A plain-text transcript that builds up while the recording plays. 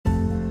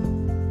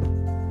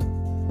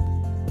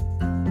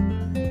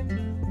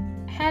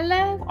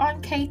I'm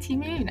Katie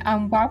Moon,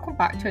 and welcome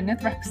back to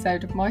another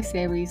episode of my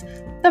series,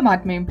 The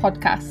Mad Moon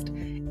Podcast,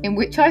 in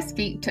which I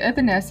speak to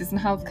other nurses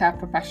and healthcare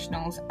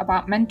professionals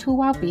about mental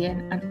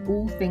well-being and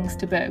all things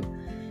taboo.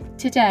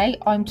 Today,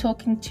 I'm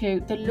talking to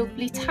the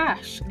lovely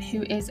Tash,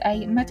 who is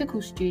a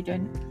medical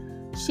student.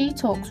 She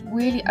talks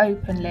really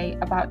openly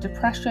about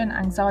depression,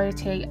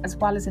 anxiety, as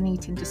well as an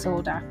eating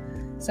disorder.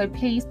 So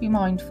please be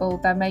mindful,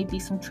 there may be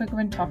some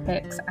triggering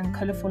topics and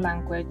colourful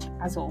language,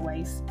 as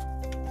always.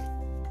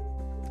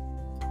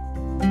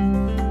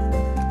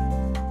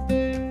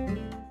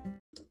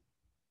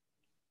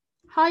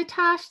 Hi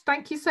Tash,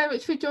 thank you so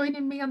much for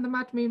joining me on the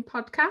Mad Moon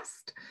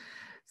podcast.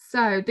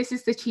 So this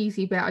is the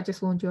cheesy bit I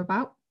just warned you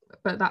about,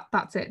 but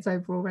that's it, it's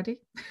over already.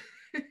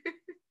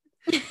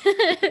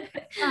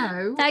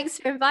 So, thanks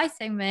for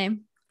inviting me.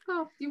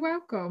 Oh, you're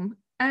welcome.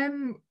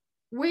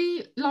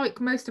 We, like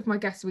most of my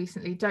guests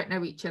recently, don't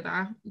know each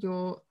other.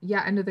 You're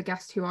yet another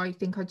guest who I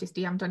think I just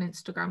DM'd on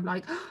Instagram,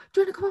 like, oh, do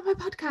you want to come on my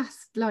podcast?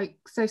 Like,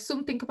 so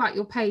something about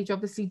your page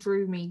obviously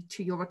drew me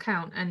to your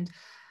account, and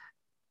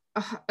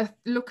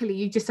luckily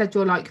you just said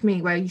you're like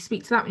me, where you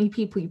speak to that many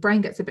people, your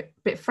brain gets a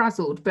bit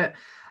frazzled, but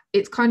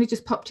it's kind of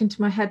just popped into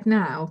my head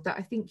now that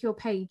I think your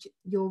page,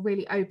 you're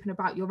really open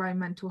about your own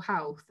mental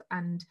health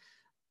and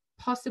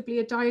possibly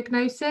a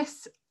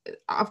diagnosis.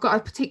 I've got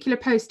a particular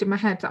post in my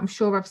head that I'm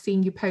sure I've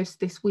seen you post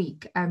this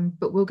week,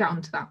 but we'll get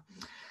onto that.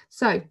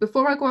 So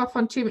before I go off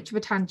on too much of a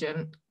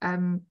tangent,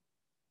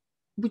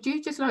 would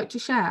you just like to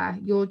share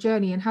your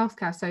journey in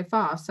healthcare so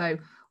far? So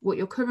what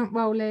your current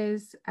role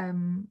is,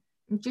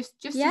 just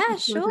yeah,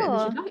 sure.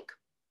 As you'd like.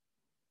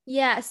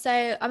 Yeah,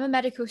 so I'm a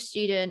medical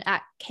student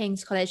at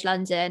King's College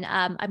London.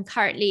 I'm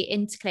currently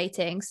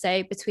intercalating,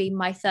 so between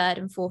my third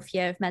and fourth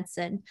year of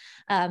medicine,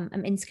 I'm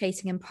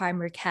intercalating in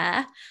primary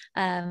care,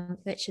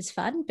 which is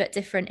fun but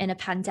different in a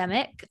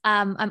pandemic.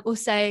 I'm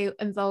also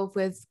involved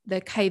with the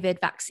COVID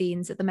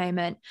vaccines at the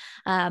moment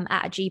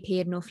at a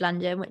GP in North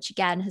London, which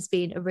again has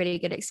been a really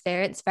good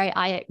experience, very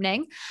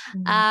eye-opening.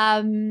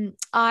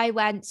 I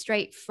went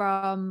straight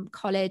from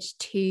college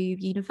to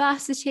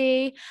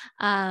university.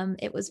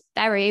 It was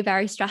very,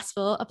 very stressful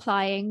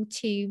applying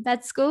to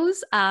med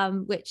schools,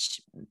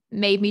 which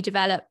made me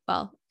develop,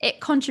 it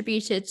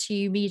contributed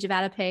to me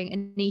developing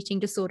an eating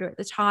disorder at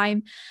the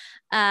time.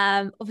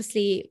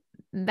 Obviously,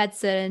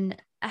 medicine,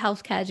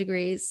 healthcare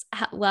degrees,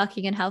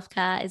 working in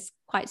healthcare is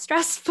quite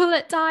stressful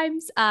at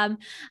times. I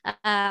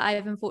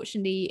have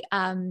unfortunately,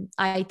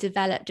 I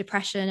developed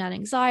depression and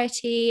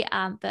anxiety,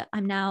 but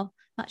I'm now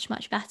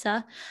much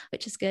better,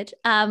 which is good.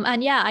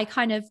 And yeah, I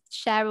kind of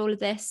share all of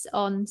this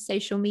on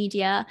social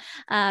media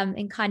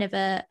in kind of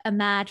a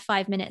mad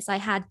 5 minutes I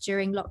had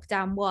during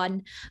lockdown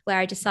 1, where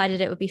I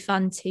decided it would be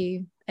fun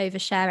to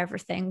overshare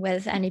everything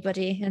with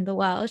anybody in the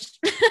world.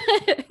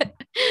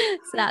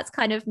 So that's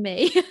kind of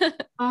me.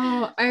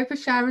 Oh,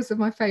 oversharers are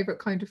my favourite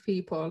kind of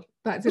people.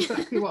 That's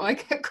exactly what I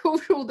get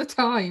called all the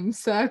time,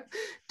 so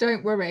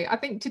don't worry. I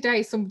think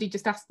today somebody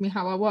just asked me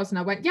how I was and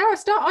I went, yeah, I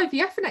start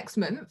IVF next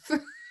month.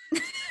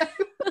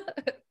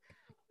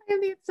 I am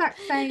the exact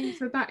same,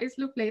 so that is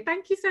lovely.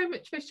 Thank you so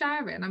much for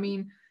sharing. I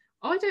mean,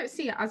 I don't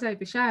see it as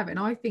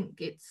oversharing. I think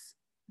it's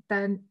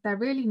they're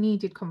really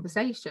needed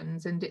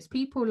conversations, and it's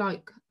people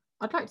like,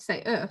 I'd like to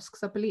say us,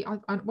 because I believe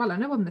I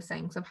know I'm the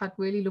same, because I've had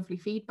really lovely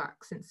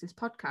feedback since this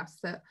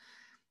podcast that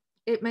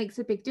it makes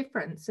a big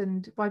difference,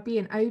 and by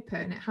being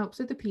open it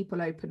helps other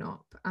people open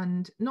up,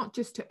 and not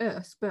just to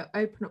us but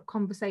open up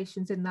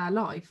conversations in their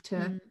life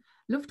to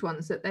loved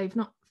ones that they've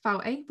not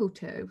felt able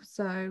to.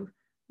 So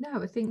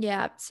no, I think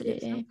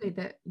absolutely, it's lovely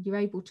that you're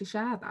able to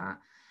share that.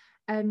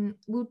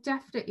 We'll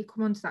definitely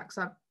come on to that,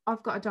 because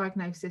I've got a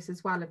diagnosis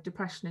as well of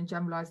depression and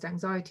generalized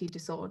anxiety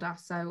disorder,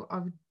 so I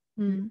would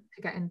love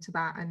to get into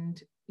that and,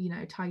 you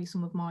know, tell you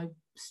some of my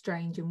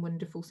strange and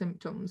wonderful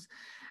symptoms.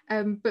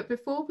 But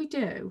before we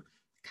do,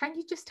 can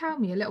you just tell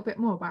me a little bit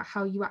more about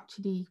how you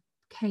actually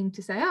came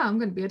to say, oh, I'm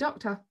going to be a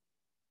doctor?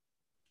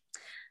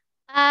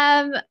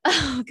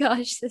 Oh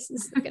gosh, this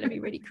is going to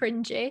be really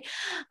cringy.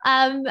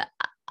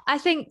 I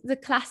think the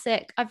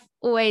classic, I've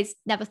always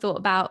never thought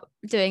about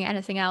doing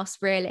anything else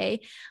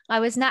really. I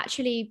was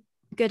naturally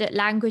good at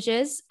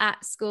languages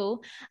at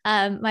school.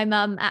 My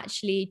mum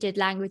actually did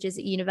languages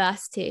at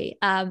university,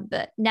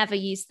 but never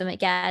used them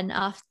again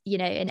after,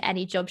 in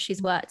any job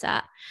she's worked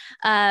at.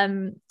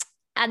 And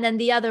then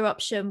the other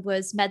option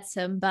was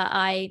medicine, but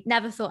I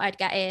never thought I'd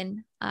get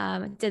in.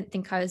 I didn't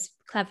think I was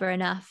clever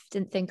enough,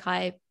 didn't think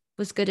I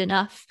was good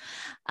enough.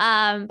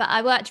 But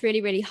I worked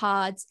really, really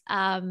hard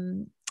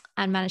and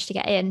managed to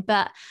get in.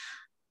 But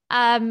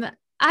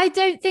I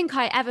don't think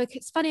I ever,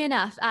 it's funny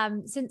enough,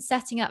 since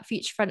setting up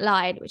Future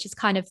Frontline, which is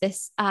kind of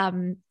this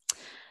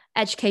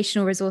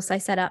educational resource I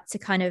set up to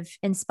kind of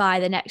inspire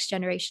the next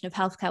generation of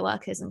healthcare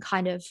workers and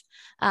kind of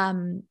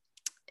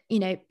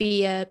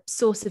be a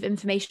source of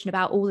information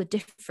about all the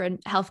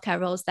different healthcare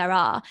roles there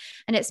are.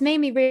 And it's made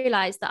me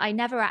realize that I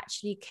never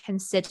actually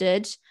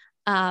considered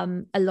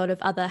a lot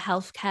of other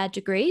healthcare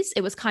degrees.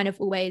 It was kind of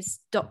always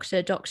doctor.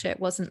 It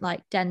wasn't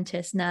like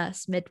dentist,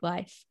 nurse,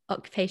 midwife,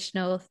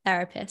 occupational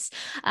therapist,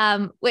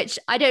 which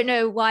I don't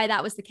know why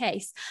that was the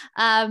case.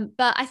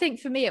 But I think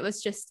for me, it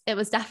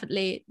was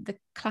definitely the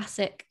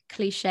classic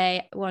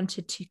cliche. I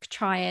wanted to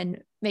try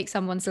and make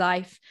someone's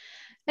life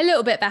a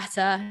little bit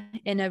better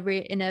in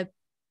a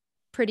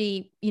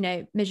pretty,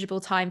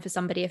 miserable time for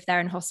somebody if they're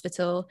in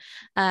hospital.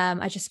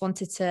 I just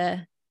wanted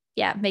to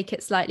make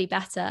it slightly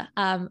better.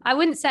 I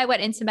wouldn't say I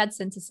went into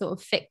medicine to sort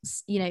of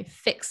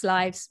fix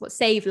lives.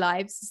 Save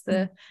lives is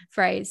the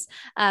phrase.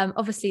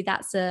 Obviously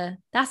that's an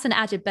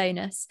added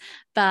bonus,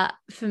 but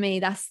for me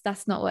that's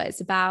not what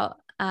it's about.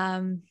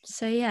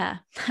 So yeah,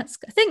 I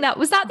think that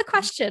was the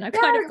question. I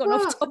kind of gone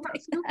off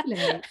topic. That's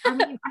lovely. I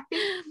mean, I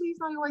think the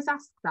reason I always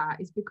ask that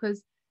is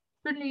because,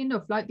 funnily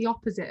enough, like the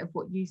opposite of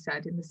what you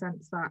said, in the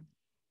sense that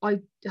I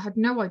had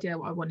no idea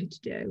what I wanted to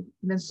do,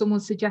 and then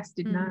someone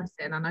suggested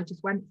nursing, and I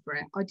just went for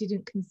it. I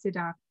didn't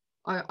consider,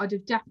 I'd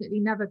have definitely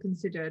never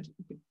considered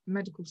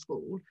medical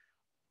school,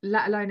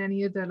 let alone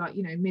any other, like,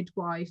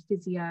 midwife,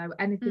 physio,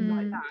 anything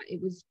like that.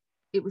 It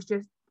was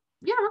just,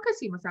 I could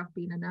see myself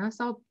being a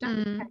nurse. I'll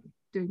definitely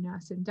do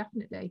nursing,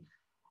 definitely.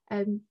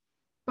 But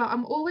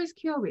I'm always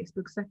curious,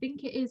 because I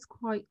think it is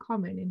quite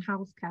common in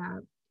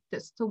healthcare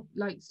that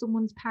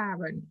someone's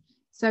parent.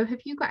 So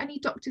have you got any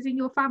doctors in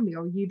your family,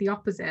 or are you the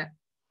opposite?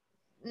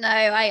 No,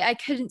 I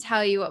couldn't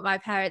tell you what my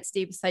parents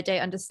do because I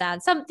don't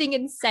understand. Something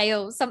in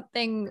sales,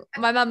 something.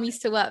 My mum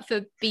used to work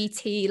for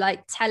BT,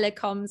 like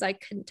telecoms. I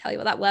couldn't tell you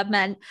what that word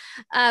meant.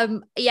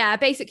 I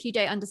basically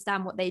don't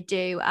understand what they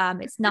do.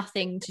 It's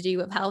nothing to do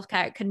with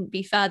healthcare. It couldn't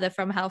be further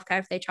from healthcare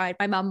if they tried.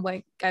 My mum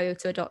won't go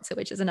to a doctor,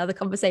 which is another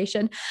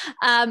conversation.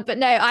 But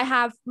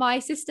no, my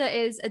sister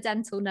is a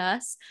dental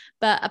nurse.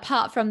 But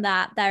apart from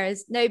that, there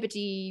is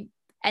nobody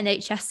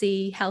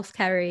NHS-y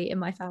healthcare in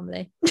my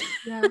family.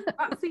 Yeah,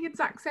 that's the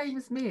exact same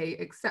as me,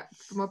 except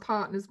for my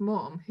partner's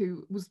mom,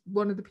 who was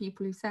one of the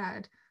people who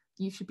said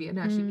you should be a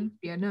nurse, you need to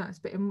be a nurse.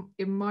 But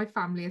in my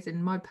family, as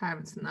in my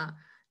parents and that,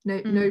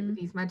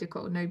 nobody's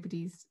medical,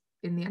 nobody's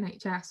in the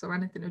NHS or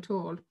anything at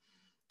all.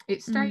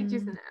 It's strange,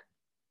 isn't it?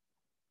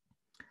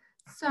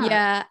 So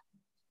yeah,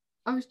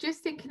 I was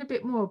just thinking a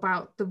bit more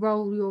about the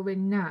role you're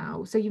in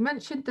now. So you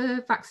mentioned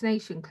the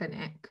vaccination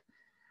clinic.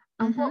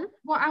 And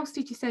what else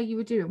did you say you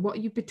were doing? What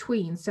are you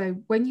between? So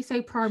when you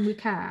say primary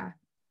care?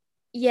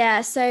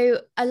 Yeah,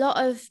 so a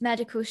lot of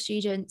medical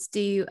students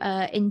do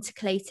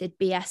intercalated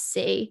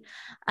BSc.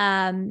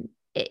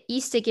 It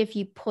used to give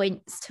you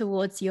points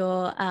towards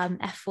your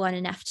F1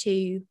 and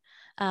F2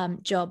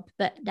 job,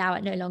 but now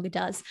it no longer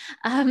does.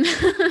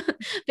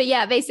 But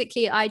yeah,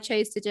 basically I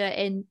chose to do it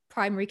in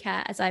primary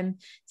care as I'm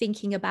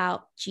thinking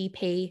about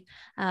GP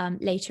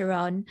later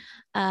on.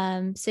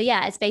 So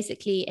yeah, it's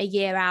basically a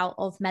year out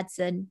of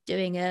medicine,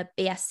 doing a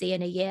BSc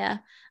in a year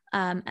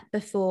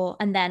before,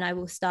 and then I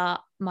will start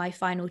my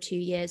final 2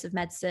 years of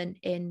medicine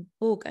in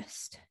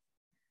August.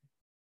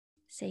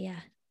 So yeah.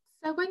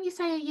 So when you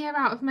say a year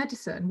out of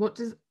medicine,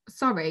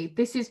 sorry,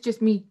 this is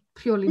just me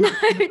purely no.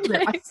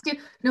 I still,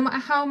 no matter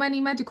how many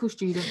medical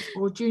students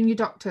or junior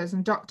doctors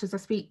and doctors I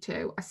speak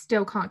to, I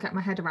still can't get my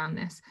head around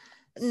this.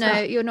 No,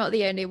 you're not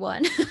the only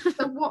one.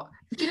 So what,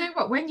 do you know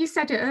what, when you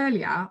said it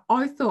earlier,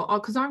 I thought,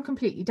 because I'm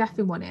completely deaf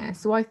in one ear,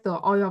 so I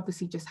thought I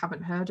obviously just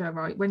haven't heard her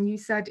right. When you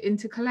said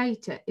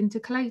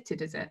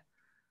intercalated, is it?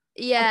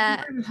 Yeah.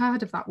 I've never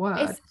heard of that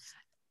word.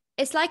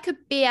 It's like a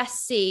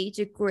BSc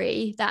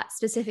degree that's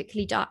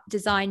specifically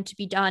designed to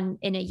be done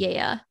in a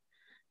year.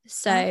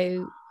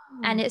 So,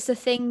 and it's a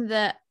thing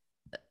that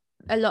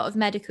a lot of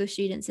medical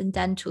students and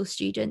dental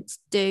students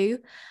do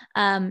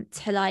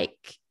to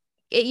like,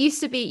 it used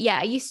to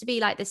be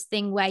like this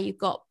thing where you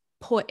got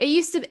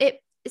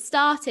it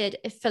started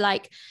for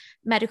like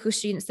medical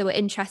students that were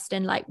interested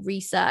in like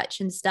research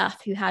and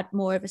stuff, who had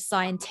more of a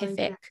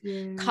scientific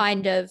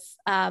kind of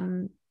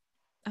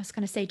I was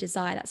going to say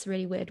desire, that's a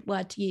really weird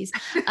word to use,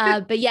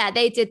 but yeah,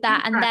 they did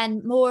that. And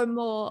then more and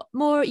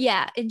more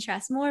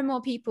interest, more and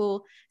more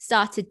people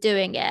started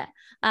doing it,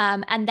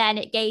 and then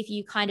it gave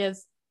you kind of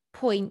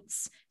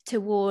points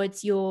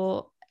towards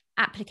your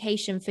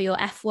application for your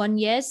F1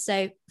 years.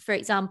 So for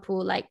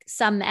example, like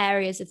some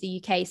areas of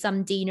the UK,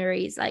 some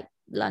deaneries like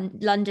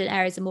London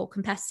areas are more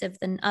competitive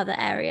than other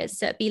areas,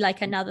 so it'd be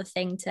like another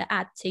thing to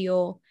add to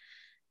your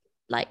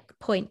like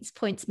points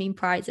mean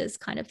prizes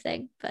kind of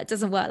thing, but it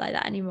doesn't work like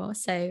that anymore.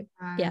 So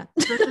yeah.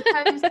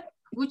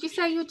 Would you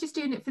say you're just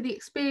doing it for the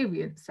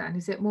experience then?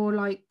 Is it more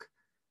like,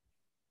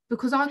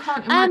 because I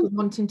can't imagine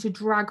wanting to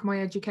drag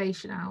my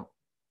education out.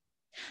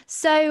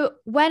 So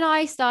when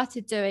I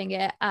started doing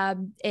it,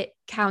 it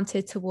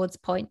counted towards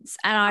points,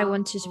 and I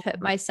wanted to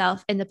put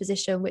myself in the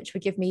position which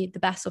would give me the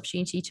best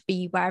opportunity to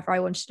be wherever I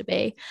wanted to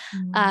be.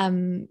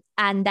 And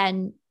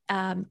then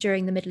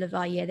during the middle of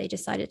our year, they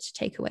decided to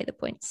take away the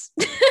points.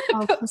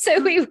 So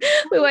we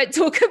won't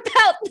talk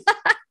about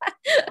that.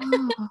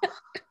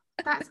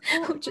 That's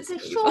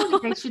surely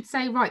they should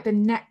say, right, the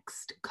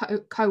next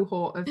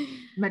cohort of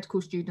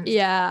medical students.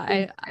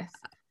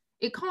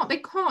 They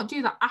can't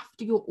do that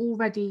after you're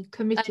already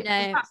committed.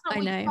 That's not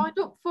what you signed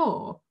up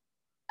for.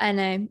 I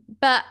know,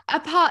 but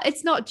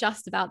it's not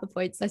just about the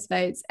points, I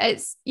suppose.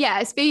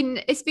 It's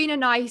been a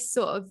nice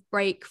sort of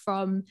break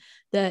from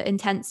the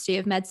intensity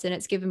of medicine.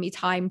 It's given me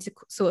time to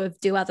sort of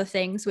do other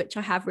things, which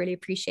I have really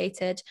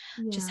appreciated.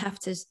 Just have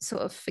to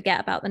sort of forget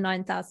about the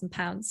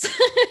 £9,000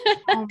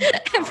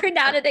 every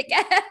now and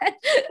again.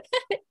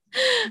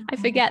 I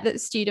forget that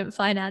student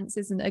finance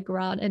isn't a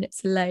grant and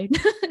it's a loan.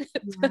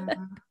 Oh my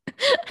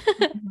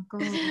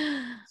God.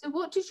 So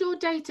what does your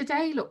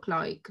day-to-day look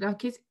like?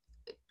 Like,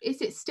 is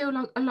it still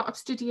like a lot of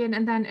studying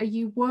and then are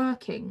you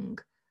working,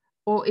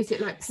 or is it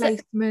like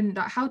placement?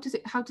 Like, how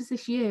does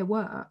this year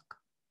work?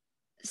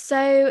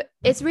 So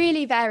it's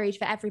really varied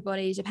for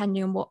everybody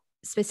depending on what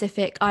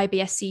specific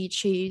IBSc you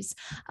choose.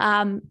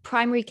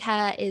 Primary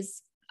care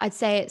is, I'd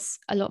say it's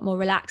a lot more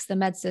relaxed than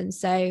medicine.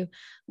 So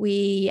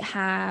we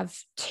have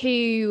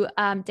 2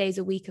 days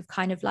a week of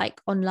kind of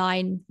like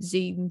online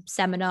Zoom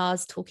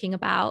seminars talking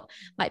about,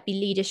 might be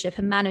leadership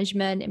and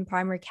management in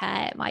primary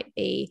care. It might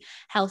be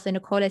health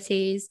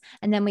inequalities.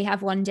 And then we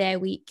have 1 day a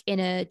week in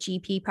a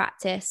GP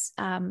practice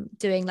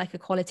doing like a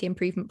quality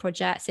improvement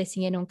project,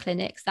 sitting in on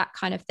clinics, that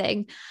kind of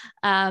thing.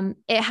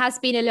 It has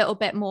been a little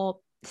bit more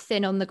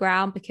thin on the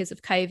ground because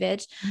of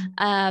COVID.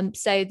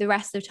 So the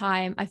rest of the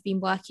time I've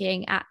been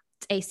working at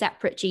a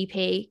separate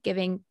GP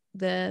giving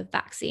the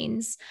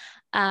vaccines,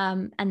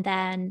 and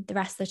then the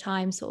rest of the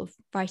time sort of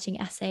writing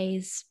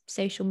essays,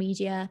 social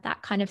media,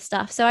 that kind of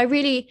stuff. So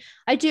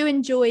I do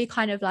enjoy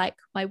kind of like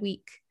my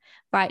week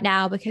right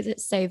now because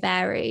it's so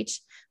varied,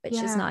 which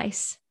is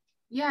nice.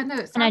 No,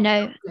 and I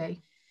know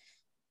lovely.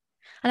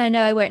 And I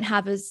know I won't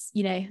have as,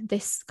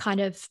 this kind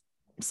of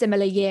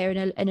similar year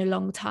in a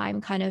long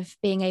time, kind of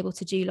being able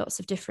to do lots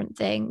of different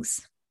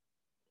things.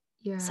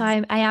 So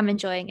I am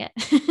enjoying it.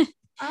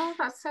 Oh,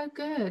 that's so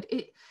good.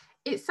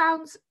 It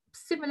sounds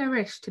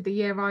similar-ish to the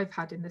year I've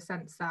had, in the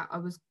sense that I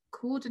was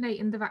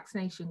coordinating the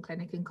vaccination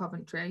clinic in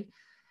Coventry.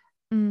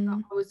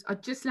 I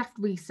just left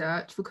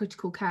research for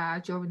critical care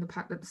at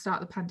the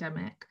start of the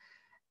pandemic,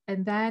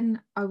 and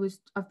then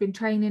I've been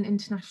training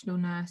international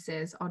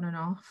nurses on and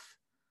off,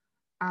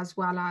 as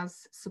well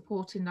as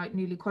supporting like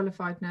newly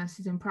qualified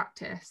nurses in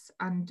practice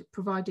and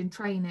providing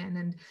training.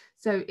 And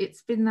so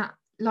it's been that,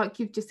 like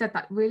you've just said,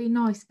 that really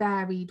nice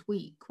varied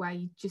week where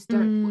you just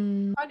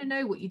don't kind of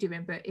know what you're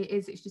doing, but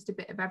it's just a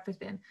bit of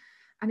everything,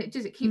 and it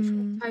keeps you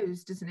on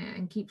toes, doesn't it,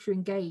 and keeps you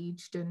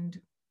engaged. And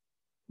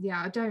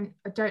I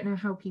don't know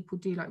how people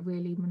do like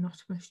really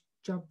monotonous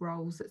job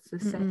roles. It's the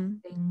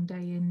same thing day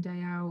in,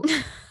 day out.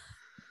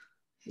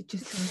 It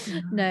just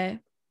doesn't. No.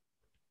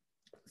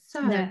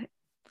 So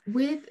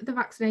with the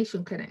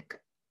vaccination clinic,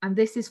 and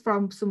this is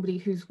from somebody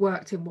who's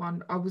worked in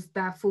one, I was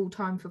there full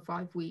time for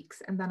 5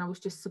 weeks, and then I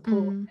was just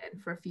supporting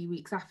for a few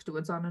weeks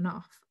afterwards, on and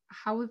off.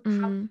 How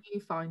do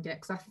you find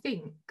it? Because I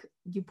think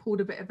you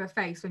pulled a bit of a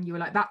face when you were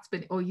like,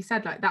 you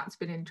said like, that's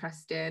been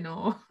interesting,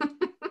 or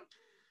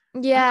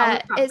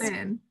yeah,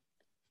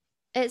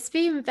 it's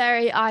been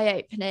very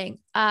eye-opening.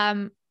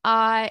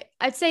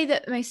 I'd say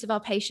that most of our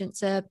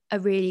patients are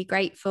really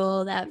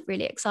grateful. They're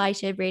really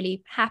excited,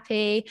 really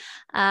happy.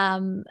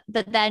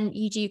 But then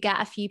you do get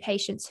a few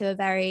patients who are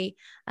very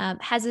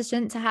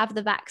hesitant to have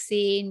the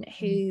vaccine,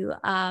 who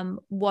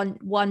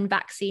want one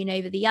vaccine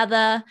over the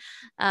other.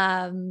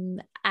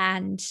 And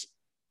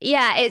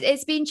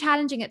it's been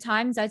challenging at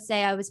times. I'd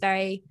say I was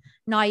very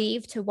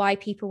naive to why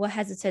people were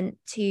hesitant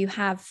to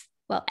have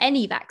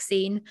any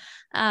vaccine.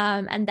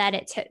 And then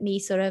it took me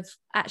sort of,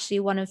 actually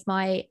one of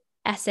my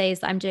essays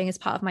that I'm doing as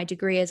part of my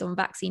degree is on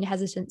vaccine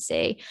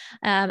hesitancy.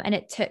 And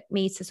it took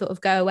me to sort of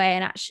go away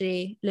and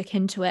actually look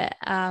into it,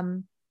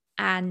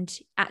 and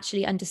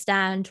actually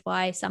understand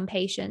why some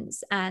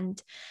patients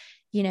and,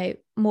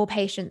 more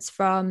patients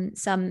from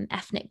some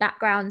ethnic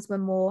backgrounds were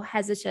more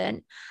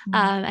hesitant,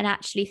 and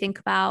actually think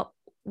about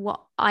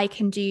what I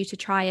can do to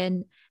try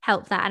and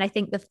help that. And I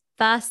think the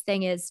first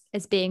thing is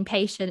being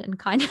patient and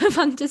kind of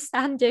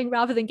understanding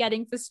rather than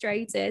getting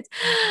frustrated.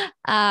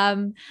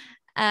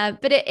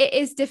 But it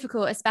is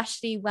difficult,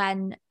 especially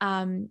when,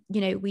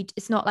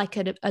 it's not like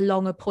a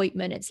long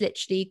appointment. It's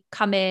literally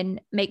come in,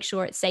 make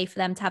sure it's safe for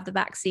them to have the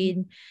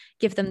vaccine,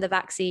 give them the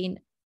vaccine,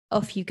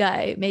 off you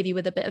go, maybe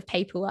with a bit of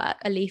paperwork,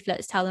 a leaflet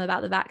to tell them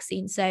about the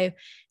vaccine. So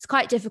it's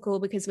quite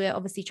difficult because we're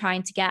obviously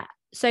trying to get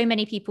so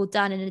many people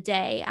done in a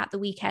day. At the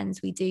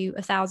weekends, we do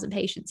 1,000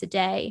 patients a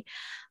day.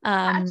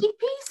 GP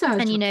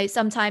surgery. And,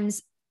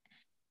 sometimes,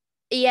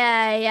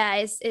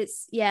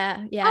 it's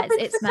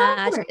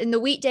mad. In the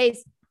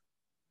weekdays,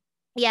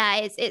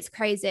 it's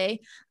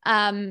crazy.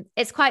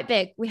 It's quite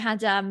big. We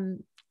had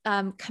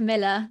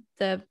Camilla,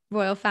 the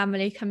royal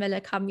family,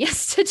 Camilla, come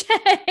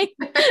yesterday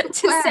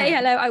to say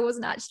hello. I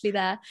wasn't actually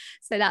there,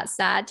 so that's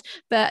sad,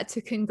 but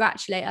to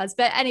congratulate us.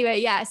 But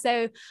anyway,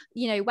 so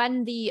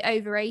when the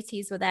over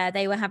 80s were there,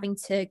 they were having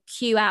to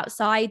queue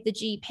outside the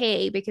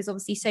GP because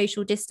obviously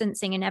social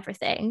distancing and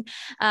everything,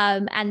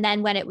 and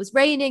then when it was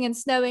raining and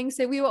snowing,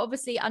 so we were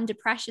obviously under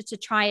pressure to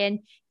try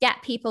and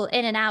get people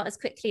in and out as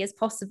quickly as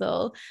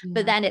possible.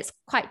 But then it's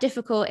quite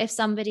difficult if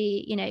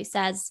somebody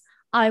says,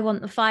 I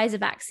want the Pfizer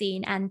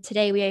vaccine, and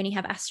today we only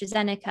have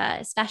AstraZeneca,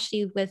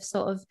 especially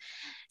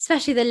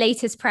the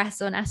latest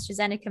press on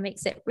AstraZeneca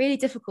makes it really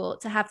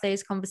difficult to have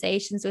those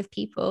conversations with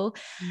people.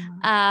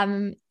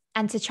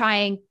 And to try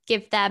and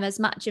give them as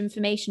much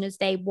information as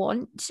they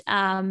want.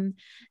 And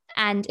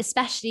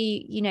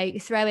especially, you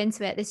throw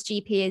into it, this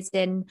GP is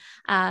in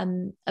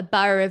a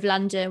borough of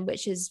London,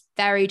 which is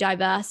very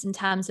diverse in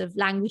terms of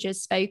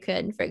languages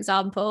spoken, for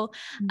example.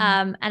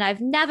 And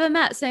I've never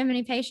met so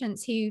many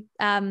patients who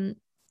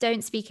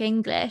don't speak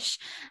English,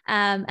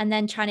 and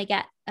then trying to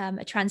get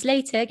a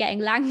translator, getting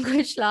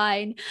language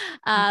line,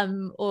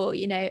 or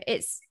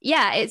it's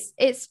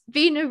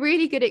been a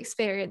really good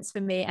experience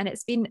for me, and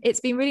it's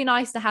been really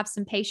nice to have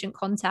some patient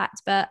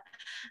contact, but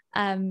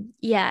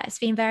it's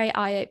been very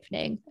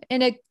eye-opening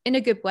in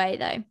a good way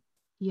though.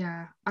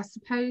 Yeah, I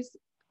suppose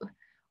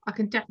I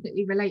can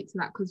definitely relate to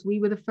that, because we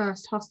were the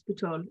first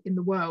hospital in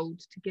the world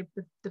to give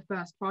the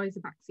first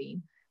Pfizer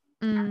vaccine.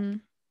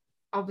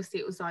 Obviously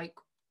it was like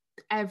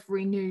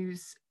every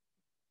news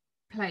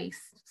place,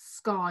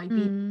 Sky,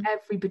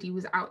 everybody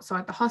was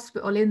outside the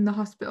hospital, in the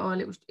hospital.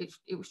 It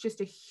was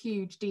just a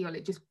huge deal.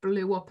 It just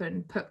blew up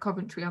and put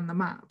Coventry on the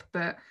map.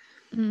 But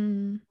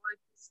I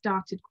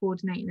started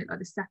coordinating it like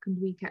the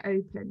second week it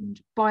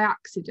opened by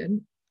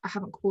accident. I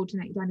haven't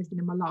coordinated anything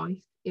in my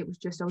life. It was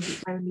just I was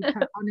the only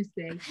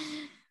honestly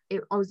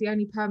I was the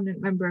only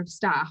permanent member of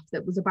staff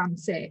that was a band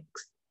 6,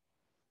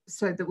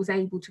 so that was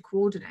able to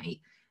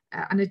coordinate.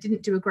 And I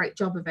didn't do a great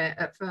job of it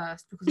at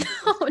first, because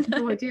I had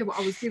no idea what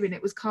I was doing.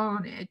 It was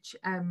carnage.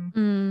 There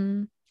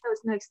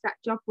was no set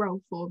job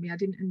role for me. I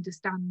didn't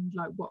understand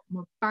like what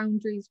my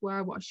boundaries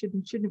were, what I should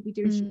and shouldn't be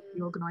doing. Should I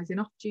be organising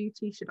off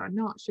duty? Should I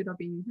not? Should I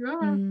be? It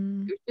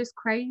was just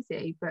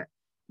crazy. But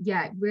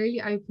yeah, it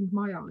really opened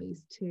my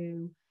eyes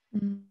to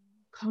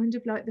kind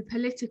of like the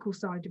political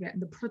side of it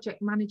and the project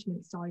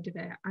management side of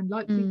it. And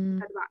like you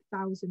said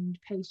about 1,000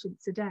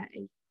 patients a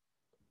day,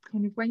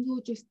 kind of when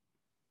you're just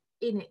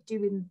in it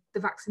doing the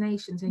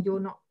vaccinations and you're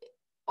not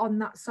on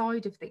that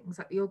side of things,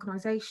 like the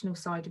organisational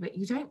side of it,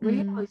 you don't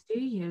realise, do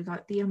you,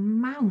 like the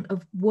amount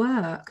of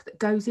work that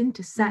goes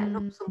into setting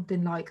up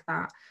something like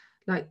that,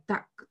 like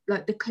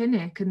the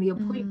clinic and the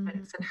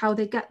appointments and how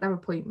they get their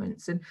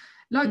appointments. And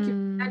like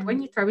you said, when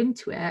you throw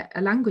into it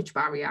a language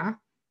barrier,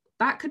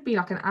 that could be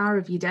like an hour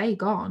of your day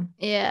gone.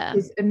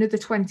 There's another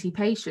 20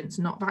 patients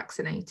not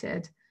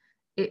vaccinated.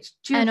 It's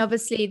just... And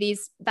obviously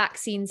these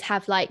vaccines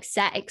have like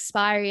set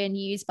expiry and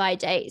use by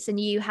dates, and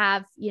you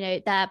have,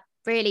 they're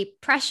really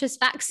precious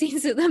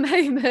vaccines at the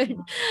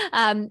moment.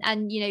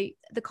 And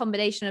the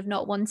combination of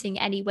not wanting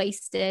any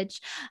wastage,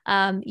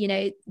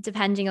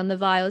 depending on the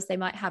vials, they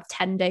might have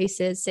 10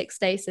 doses, 6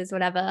 doses,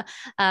 whatever.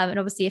 And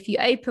obviously if you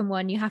open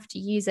one, you have to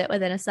use it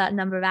within a certain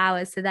number of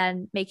hours. So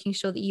then making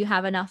sure that you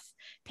have enough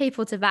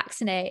people to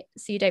vaccinate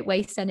so you don't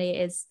waste any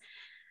is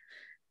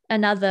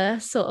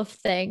another sort of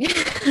thing.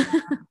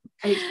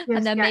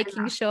 And then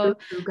making sure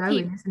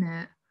going, isn't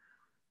it?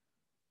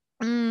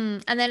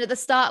 And then at the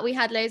start we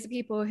had loads of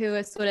people who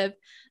were sort of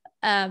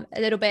a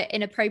little bit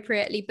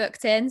inappropriately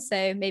booked in,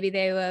 so maybe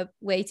they were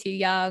way too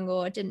young,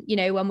 or didn't,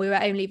 when we were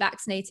only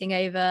vaccinating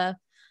over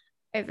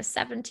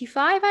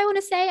 75, I want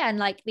to say, and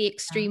like the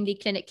extremely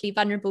clinically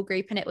vulnerable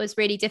group. And it was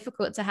really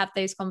difficult to have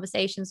those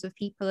conversations with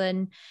people.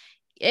 And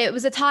it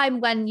was a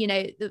time when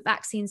the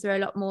vaccines were a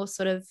lot more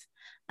sort of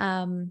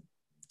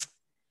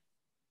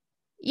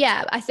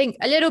I think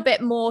a little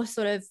bit more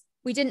sort of,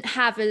 we didn't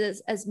have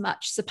as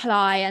much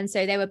supply, and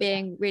so they were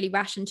being really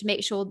rationed to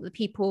make sure that the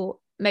people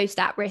most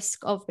at risk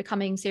of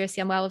becoming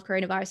seriously unwell with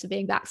coronavirus were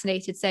being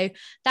vaccinated. So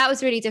that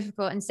was really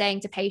difficult, and saying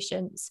to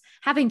patients,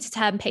 having to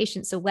turn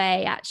patients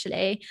away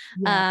actually.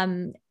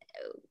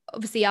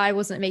 Obviously I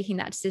wasn't making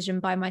that decision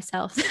by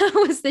myself. That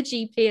was the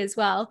GP as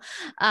well.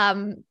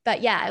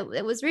 But yeah,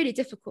 it was really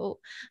difficult,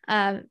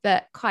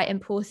 but quite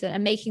important,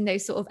 and making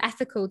those sort of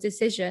ethical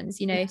decisions.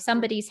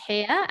 Somebody's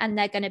here and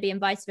they're going to be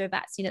invited to a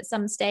vaccine at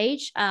some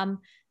stage,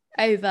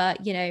 over,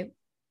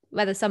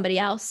 whether somebody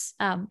else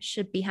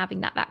should be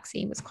having that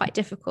vaccine was quite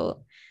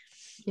difficult.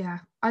 Yeah,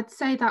 I'd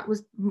say that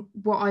was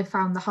what I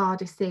found the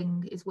hardest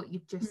thing, is what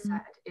you've just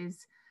said,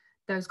 is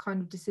those kind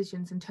of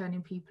decisions and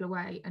turning people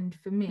away. And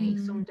for me,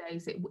 some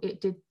days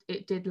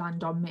it did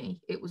land on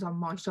me. It was on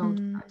my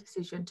shoulder, that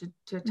decision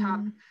to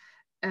tell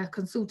a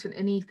consultant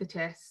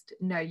anaesthetist,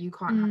 no, you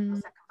can't have your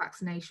second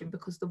vaccination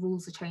because the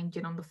rules are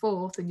changing on the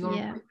 4th and your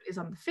appointment is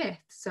on the 5th,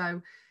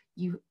 so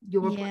your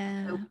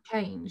appointment will be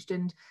changed.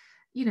 And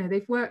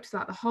they've worked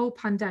throughout the whole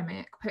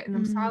pandemic, putting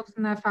themselves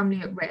and their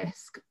family at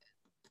risk.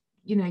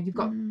 You've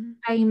got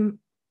same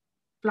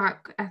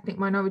Black ethnic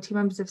minority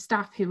members of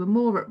staff who are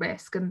more at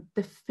risk, and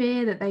the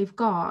fear that they've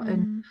got,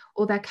 and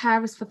or their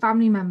carers for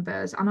family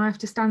members, and I have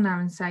to stand there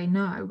and say,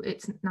 no,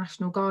 it's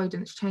national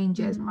guidance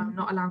changes, I'm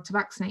not allowed to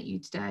vaccinate you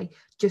today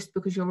just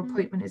because your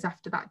appointment is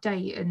after that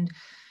date. And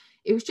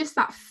it was just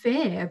that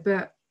fear.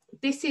 But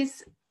this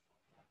is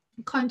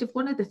kind of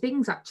one of the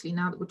things actually,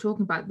 now that we're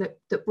talking about,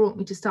 that brought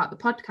me to start the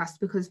podcast,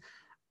 because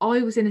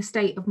I was in a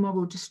state of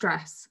moral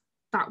distress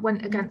that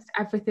went against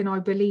everything I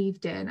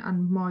believed in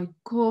and my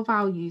core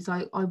values.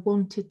 I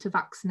wanted to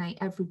vaccinate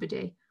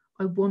everybody.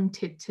 I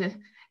wanted to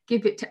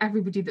give it to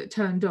everybody that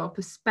turned up,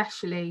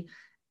 especially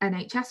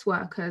NHS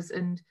workers,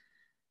 and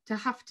to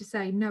have to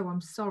say, no,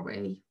 I'm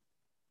sorry.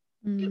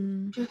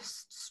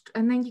 Just,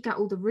 and then you get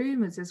all the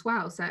rumours as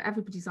well. So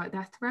everybody's like,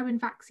 they're throwing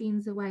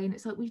vaccines away. And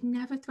it's like, we'd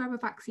never throw a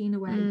vaccine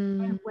away. We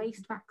don't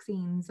waste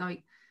vaccines.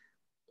 Like,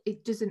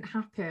 it doesn't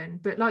happen.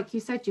 But like you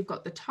said, you've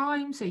got the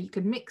time, so you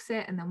can mix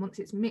it, and then once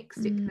it's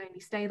mixed, it can only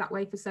stay that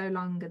way for so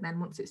long, and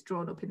then once it's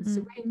drawn up in the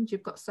syringe,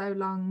 you've got so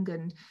long.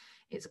 And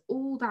it's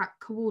all that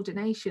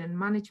coordination and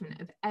management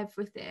of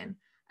everything,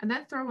 and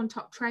then throw on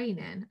top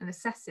training and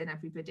assessing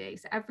everybody.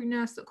 So every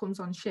nurse that comes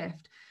on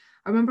shift,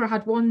 I remember I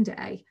had one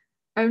day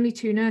only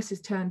 2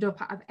 nurses turned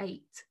up out of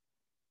 8,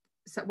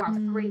 so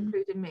 3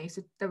 including me,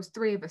 so there was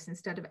 3 of us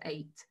instead of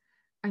 8,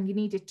 and you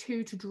needed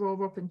 2 to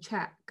draw up and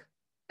check,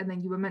 and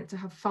then you were meant to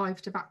have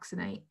 5 to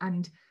vaccinate.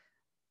 And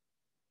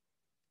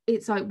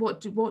it's like,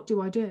 what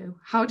do I do?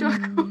 How do I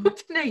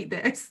coordinate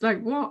this?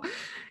 Like, what?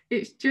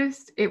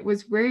 It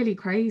was really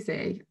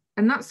crazy.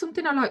 And that's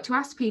something I like to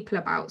ask people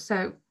about.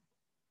 So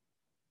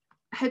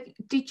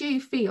did you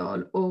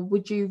feel, or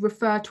would you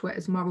refer to it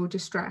as moral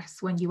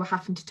distress when you were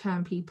having to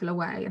turn people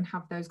away and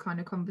have those kind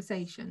of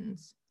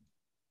conversations?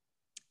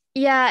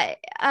 Yeah,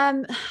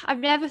 I've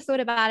never thought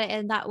about it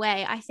in that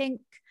way. I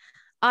think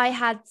I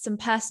had some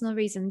personal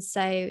reasons.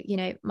 So, you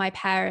know, my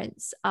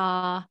parents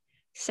are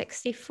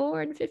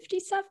 64 and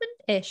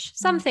 57-ish,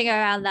 something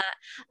around that.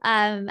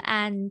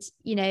 And,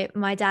 you know,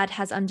 my dad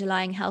has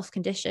underlying health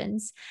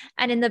conditions.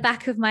 And in the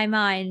back of my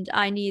mind,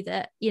 I knew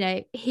that, you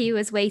know, he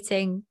was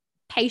waiting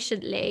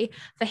patiently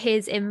for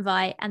his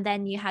invite. And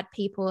then you had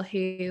people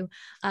who,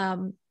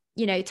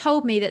 you know,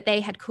 told me that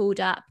they had called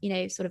up, you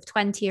know, sort of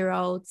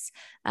 20-year-olds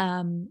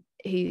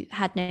who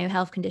had no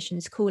health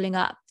conditions, calling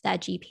up their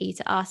GP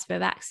to ask for a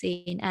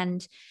vaccine.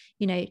 And,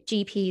 you know,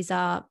 GPs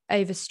are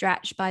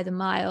overstretched by the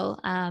mile,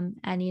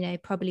 and, you know,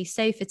 probably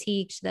so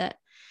fatigued that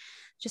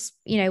just,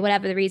 you know,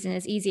 whatever the reason,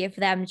 is easier for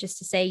them just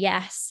to say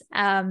yes.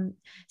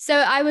 So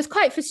I was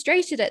quite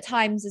frustrated at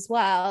times as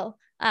well,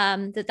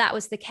 that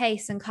was the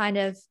case. And kind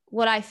of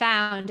what I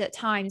found at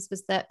times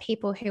was that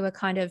people who were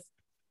kind of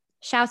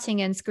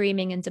shouting and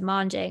screaming and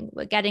demanding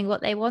were getting what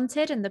they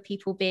wanted, and the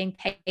people being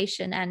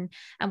patient and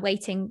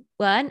waiting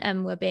weren't,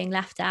 and were being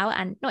left out.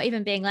 And not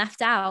even being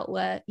left out,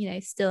 were, you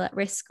know, still at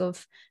risk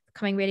of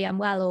becoming really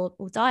unwell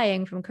or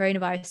dying from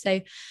coronavirus.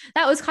 So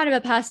that was kind of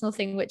a personal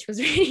thing, which was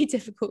really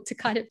difficult to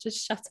kind of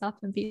just shut up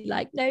and be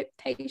like, no,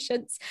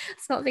 patience,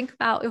 let's not think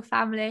about your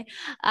family.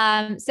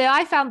 So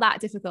I found that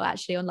difficult,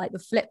 actually, on like the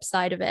flip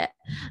side of it.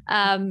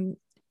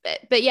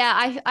 But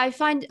yeah, I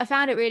found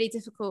it really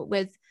difficult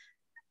with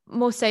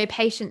more so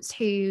patients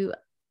who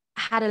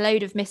had a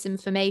load of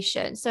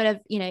misinformation, sort of,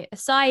 you know,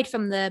 aside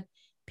from the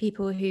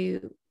people who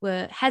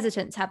were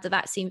hesitant to have the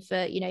vaccine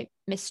for, you know,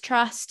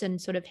 mistrust and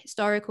sort of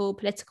historical,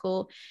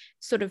 political,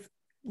 sort of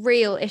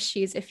real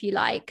issues, if you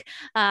like.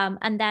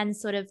 And then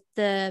sort of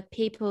the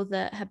people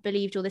that have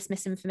believed all this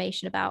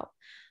misinformation about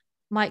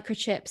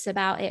microchips,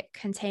 about it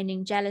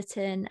containing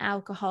gelatin,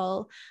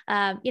 alcohol,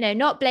 you know,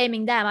 not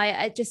blaming them.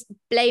 I just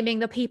blaming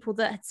the people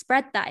that had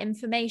spread that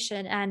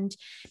information, and,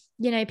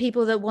 you know,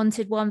 people that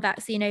wanted one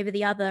vaccine over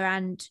the other.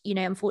 And, you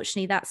know,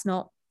 unfortunately, that's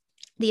not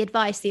the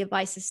advice. The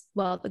advice is,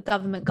 well, the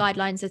government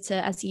guidelines are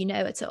to, as you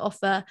know, are to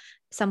offer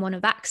someone a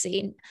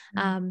vaccine.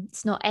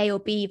 It's not A or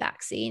B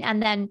vaccine.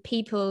 And then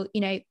people,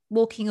 you know,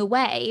 walking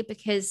away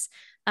because,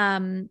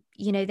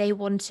 you know, they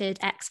wanted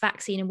X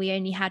vaccine and we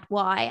only had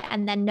Y,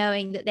 and then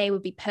knowing that they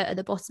would be put at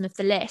the bottom of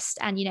the list.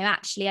 And, you know,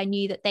 actually I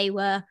knew that they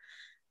were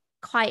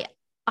quite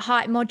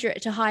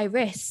moderate to high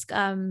risk.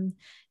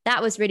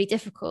 That was really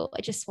difficult.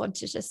 I just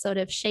wanted to sort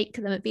of shake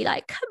them and be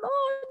like, come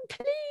on,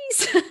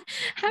 please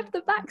have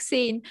the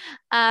vaccine.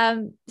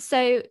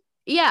 So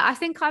yeah, I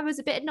think I was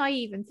a bit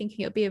naive in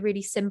thinking it would be a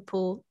really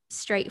simple,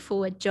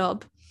 straightforward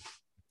job.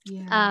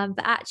 Yeah.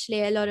 But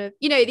actually a lot of,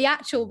 you know, the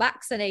actual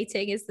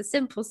vaccinating is the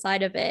simple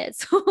side of it.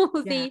 It's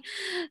all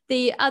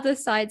the other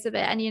sides of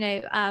it. And, you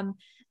know,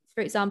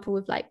 for example,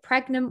 with like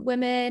pregnant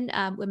women,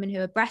 women who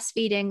are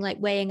breastfeeding, like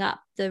weighing up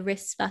the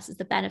risks versus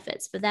the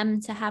benefits for them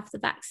to have the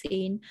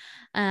vaccine,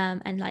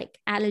 and like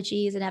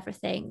allergies and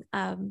everything.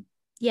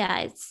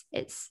 Yeah,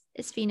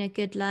 it's been a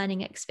good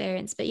learning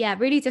experience, but yeah,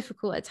 really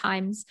difficult at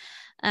times,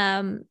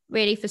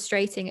 really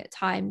frustrating at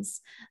times,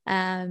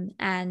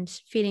 and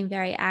feeling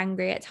very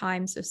angry at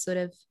times with sort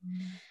of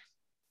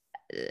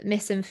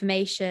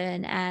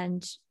misinformation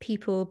and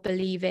people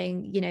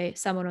believing, you know,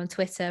 someone on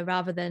Twitter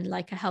rather than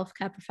like a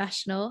healthcare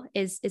professional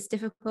is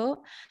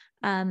difficult.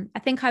 I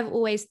think I've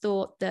always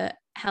thought that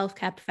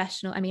healthcare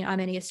professional, I mean,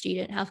 I'm only a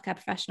student, healthcare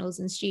professionals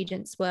and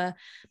students were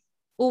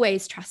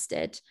always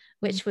trusted,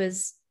 which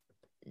was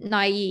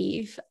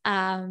naive.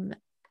 And,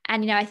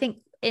 you know, I think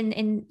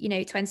in you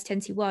know,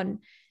 2021,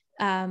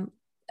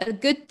 a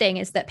good thing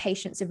is that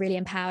patients are really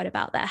empowered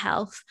about their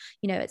health.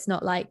 You know, it's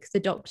not like the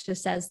doctor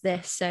says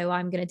this, so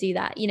I'm going to do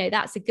that. You know,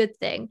 that's a good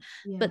thing.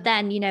 Yeah. But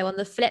then, you know, on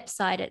the flip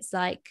side, it's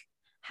like,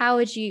 how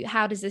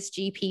does this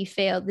GP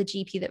feel, the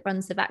GP that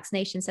runs the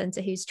vaccination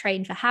center, who's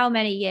trained for how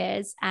many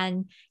years,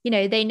 and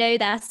they know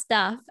their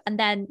stuff, and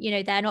then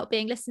they're not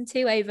being listened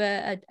to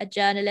over a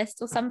journalist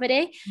or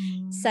somebody.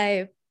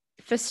 So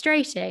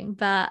frustrating,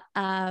 but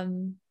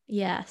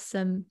yeah,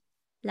 some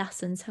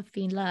lessons have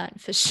been learned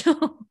for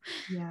sure.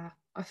 Yeah,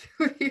 I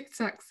feel the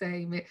exact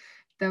same.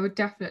 There were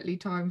definitely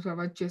times where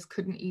I just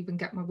couldn't even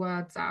get my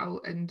words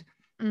out, and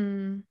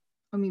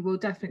I mean, we'll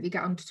definitely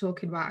get on to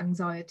talking about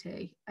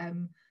anxiety,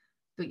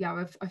 but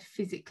yeah, I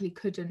physically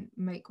couldn't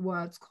make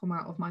words come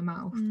out of my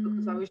mouth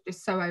because I was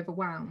just so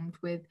overwhelmed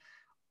with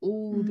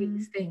all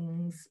these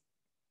things,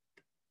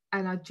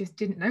 and I just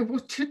didn't know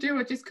what to do.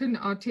 I just couldn't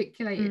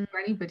articulate it to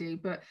anybody.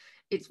 But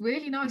it's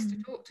really nice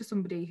to talk to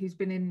somebody who's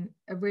been in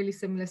a really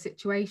similar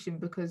situation,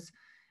 because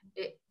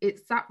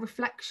it's that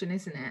reflection,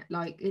 isn't it?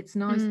 Like, it's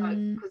nice, like,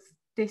 because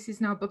this is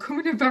now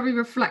becoming a very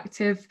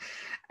reflective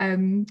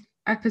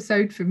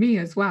episode for me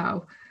as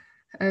well,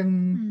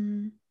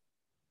 because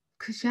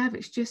yeah,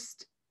 it's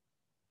just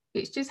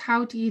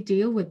how do you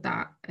deal with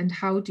that, and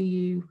how do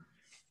you,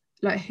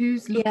 like,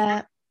 who's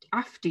looking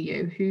after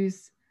you,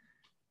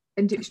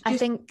 and it's just, I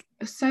think,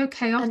 so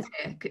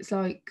chaotic. It's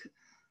like,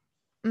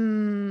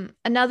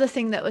 another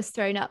thing that was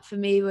thrown up for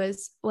me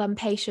was when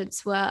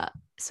patients were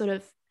sort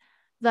of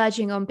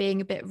verging on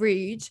being a bit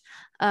rude,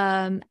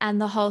 and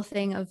the whole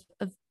thing of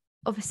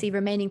obviously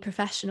remaining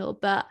professional,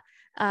 but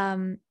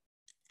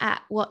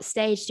at what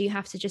stage do you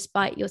have to just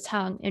bite your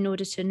tongue in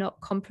order to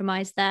not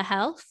compromise their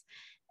health?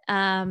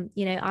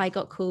 I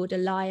got called a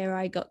liar,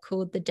 I got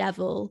called the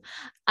devil,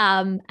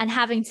 and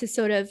having to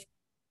sort of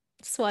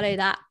swallow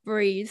that,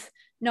 breathe,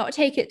 not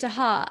take it to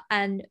heart,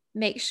 and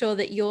make sure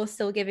that you're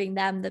still giving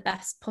them the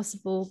best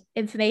possible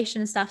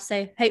information and stuff.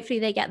 So hopefully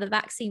they get the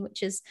vaccine,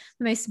 which is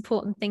the most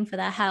important thing for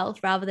their health,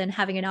 rather than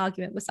having an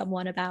argument with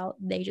someone about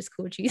they just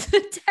called you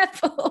the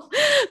devil.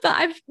 But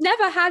I've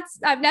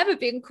never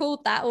been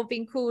called that, or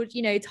been called,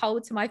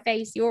 told to my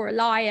face, you're a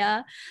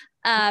liar.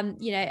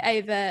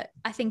 Over,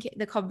 I think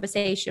the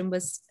conversation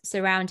was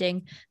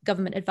surrounding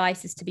government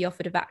advices to be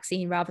offered a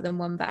vaccine rather than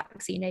one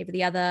vaccine over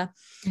the other.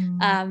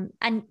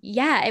 And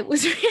yeah, it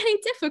was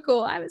really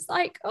difficult. I was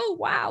like, oh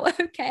wow,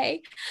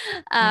 okay.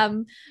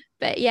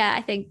 But yeah,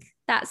 I think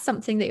that's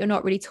something that you're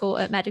not really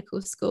taught at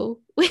medical school,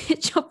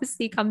 which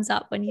obviously comes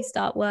up when you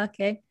start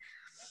working.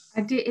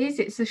 And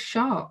it's a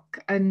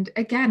shock. And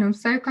again, I'm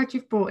so glad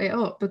you've brought it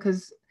up,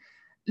 because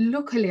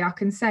luckily I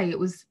can say it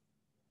was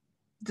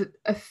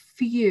a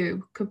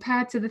few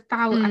compared to the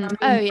thousands,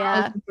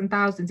 thousands and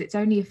thousands. It's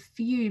only a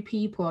few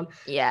people.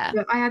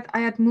 I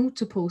had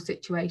multiple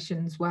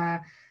situations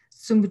where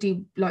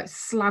somebody like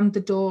slammed the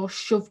door,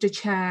 shoved a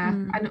chair,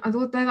 and I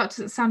thought that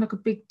doesn't sound like a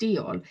big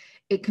deal.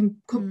 It can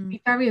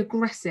be very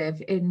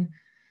aggressive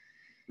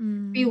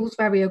feels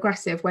very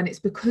aggressive when it's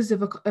because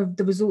of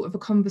the result of a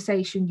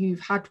conversation you've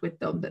had with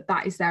them,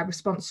 that is their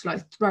response to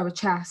like throw a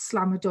chair,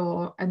 slam a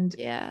door. And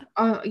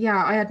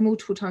I had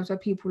multiple times where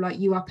people were like,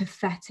 you are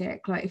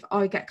pathetic, like if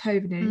I get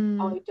COVID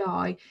and I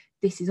die,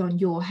 this is on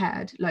your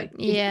head, like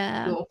this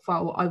is your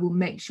fault. I will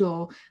make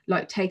sure,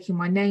 like, taking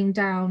my name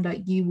down,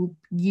 like you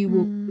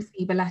will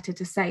receive a letter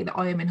to say that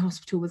I am in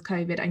hospital with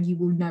COVID, and you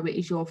will know it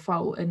is your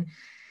fault. And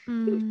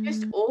it was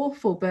just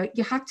awful. But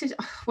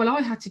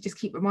I had to just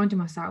keep reminding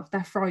myself,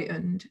 they're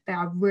frightened, they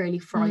are really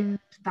frightened.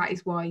 That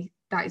is why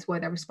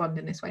they're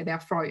responding this way, they are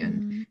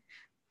frightened.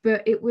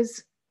 But it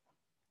was,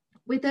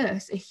 with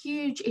us, a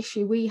huge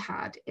issue we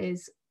had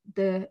is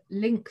the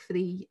link for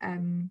the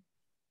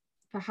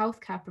for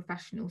healthcare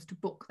professionals to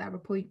book their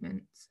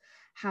appointments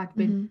had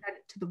been sent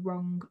to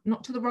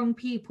not to the wrong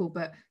people,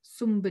 but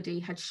somebody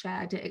had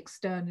shared it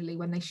externally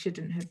when they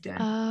shouldn't have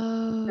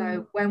done.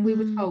 So when we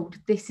were told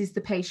this is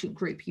the patient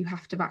group you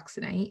have to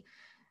vaccinate,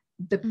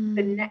 the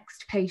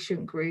next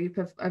patient group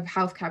of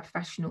healthcare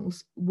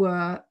professionals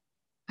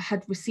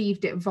had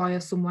received it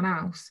via someone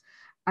else,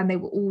 and they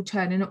were all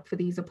turning up for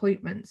these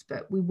appointments,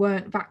 but we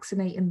weren't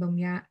vaccinating them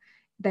yet.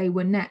 They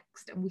were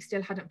next, and we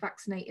still hadn't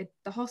vaccinated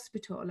the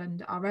hospital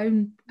and our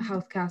own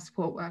healthcare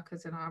support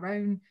workers and our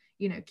own,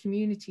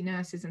 community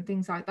nurses and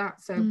things like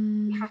that. So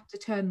we had to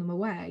turn them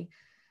away.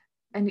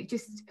 And it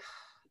just,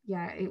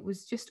 it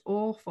was just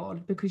awful,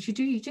 because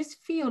you just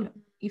feel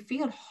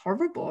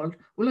horrible.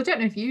 Well, I don't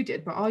know if you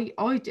did, but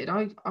I did.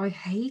 I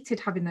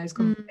hated having those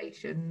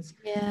conversations.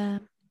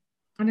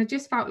 And I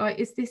just felt like,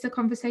 is this a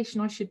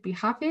conversation I should be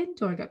having?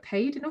 Do I get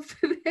paid enough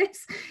for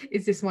this?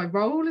 Is this my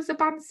role as a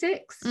band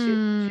 6?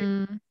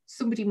 Should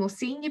somebody more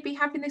senior be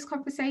having this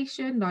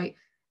conversation? Like,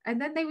 and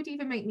then they would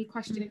even make me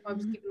question if I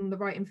was giving them the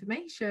right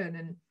information.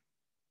 And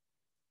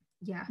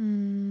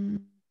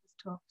it's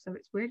tough. So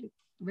it's really,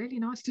 really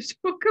nice to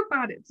talk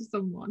about it to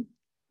someone.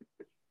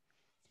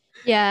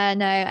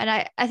 And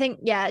I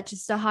think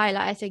just to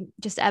highlight, I think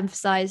just to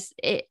emphasize,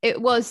 it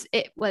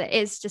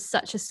is just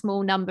such a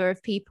small number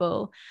of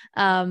people.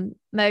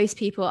 Most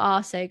people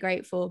are so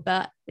grateful,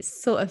 but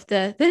it's sort of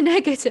the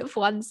negative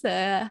ones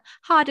that are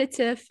harder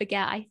to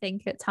forget, I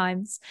think, at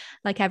times.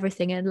 Like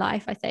everything in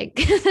life, I think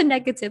the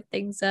negative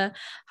things are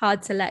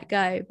hard to let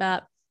go.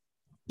 But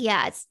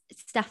yeah, it's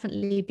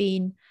definitely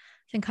been,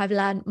 I think I've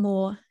learned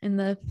more in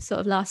the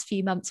sort of last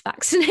few months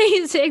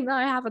vaccinating than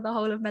I have in the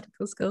whole of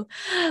medical school.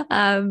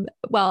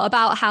 Well,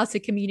 about how to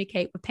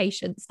communicate with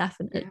patients,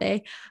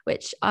 definitely,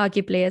 which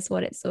arguably is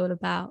what it's all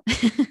about.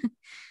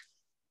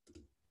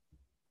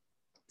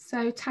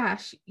 So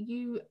Tash,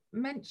 you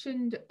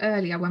mentioned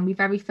earlier when we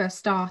very first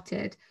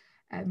started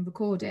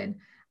recording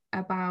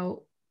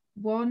about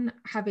one,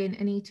 having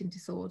an eating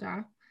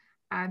disorder,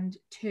 and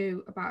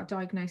two, about a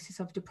diagnosis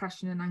of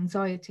depression and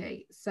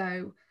anxiety.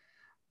 So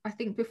I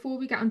think before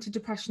we get onto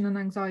depression and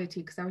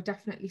anxiety, because there are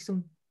definitely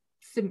some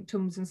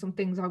symptoms and some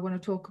things I want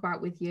to talk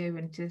about with you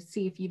and to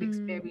see if you've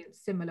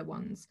experienced similar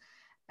ones.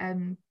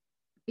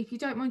 If you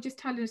don't mind just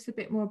telling us a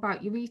bit more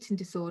about your eating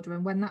disorder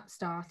and when that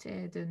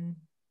started. And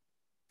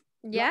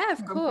yeah,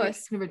 of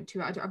course. I'm ignorant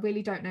to it. I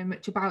really don't know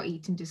much about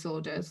eating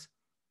disorders.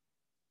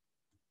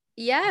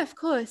 Yeah, of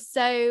course.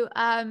 So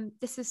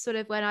this is sort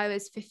of when I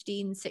was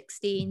 15,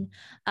 16,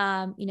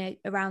 you know,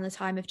 around the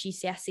time of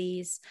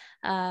GCSEs.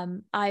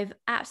 I've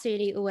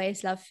absolutely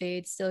always loved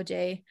food, still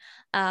do.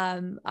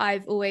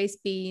 I've always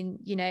been,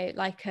 you know,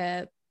 like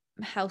a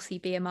healthy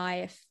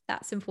BMI, if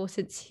that's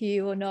important to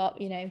you or not.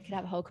 You know, we could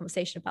have a whole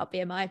conversation about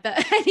BMI,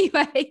 but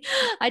anyway,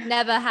 I'd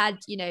never had,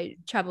 you know,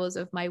 troubles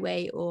with my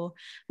weight, or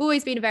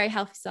always been a very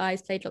healthy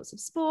size, played lots of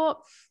sport.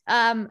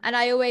 And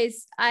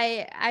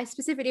I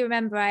specifically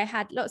remember I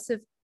had lots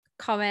of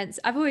comments.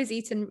 I've always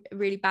eaten a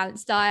really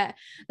balanced diet.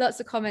 Lots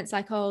of comments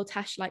like, oh,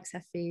 Tash likes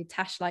her food,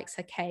 Tash likes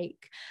her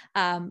cake.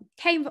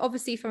 Came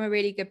obviously from a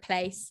really good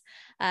place.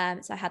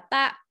 So I had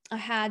that. I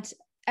had,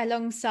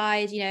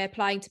 alongside, you know,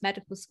 applying to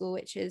medical school,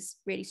 which is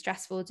really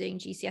stressful, doing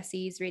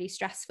GCSEs, really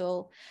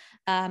stressful.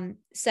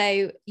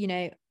 So, you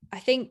know, I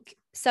think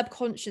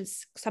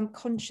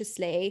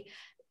subconsciously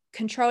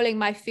controlling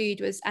my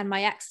food and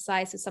my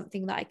exercise was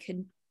something that I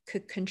could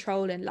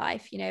control in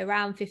life. You know,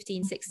 around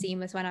 15, 16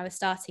 was when I was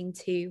starting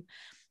to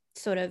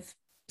sort of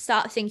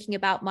start thinking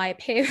about my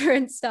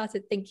appearance,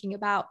 started thinking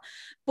about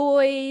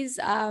boys,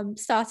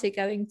 started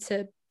going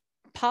to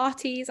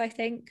parties, I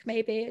think,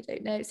 maybe, I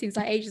don't know, it seems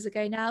like ages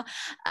ago now.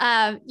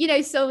 You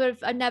know, sort of,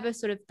 I never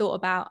sort of thought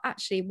about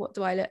actually what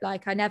do I look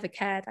like. I never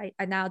cared. I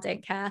now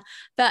don't care.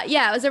 But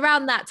yeah, it was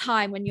around that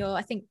time when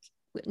I think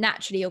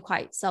naturally you're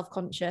quite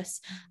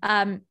self-conscious.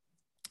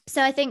 So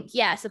I think,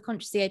 yeah,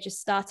 subconsciously I just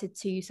started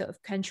to sort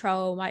of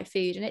control my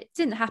food, and it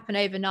didn't happen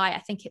overnight. I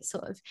think it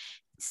sort of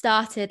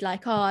started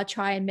like, oh, I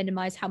try and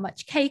minimize how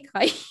much cake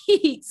I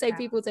eat, so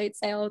people don't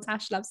say, oh,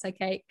 Tash loves her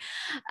cake.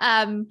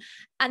 And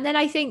then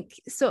I think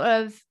sort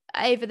of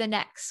over the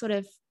next sort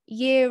of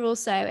year or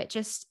so, it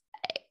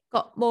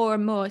got more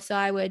and more. So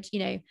I would, you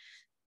know,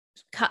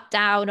 cut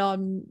down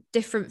on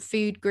different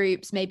food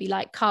groups, maybe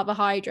like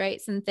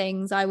carbohydrates and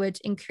things. I would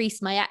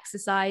increase my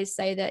exercise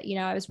so that, you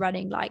know, I was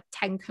running like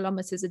 10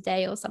 kilometers a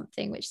day or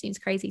something, which seems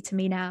crazy to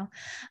me now.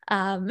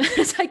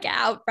 So I get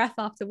out of breath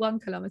after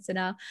 1 kilometer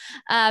now.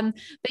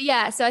 But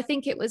yeah, so I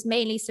think it was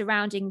mainly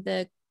surrounding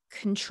the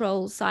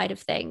control side of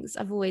things.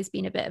 I've always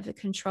been a bit of a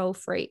control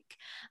freak,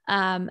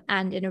 and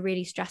in a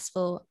really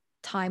stressful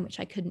time which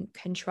I couldn't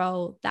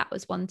control, that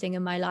was one thing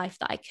in my life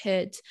that I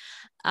could.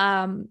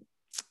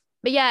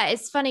 But yeah,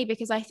 it's funny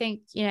because I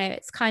think, you know,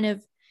 it's kind of,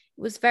 it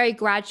was very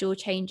gradual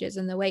changes,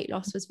 and the weight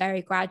loss was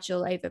very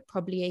gradual over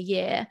probably a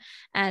year.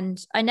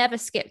 And I never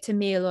skipped a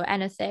meal or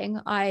anything.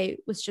 I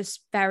was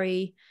just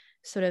very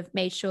sort of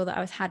made sure that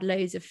I had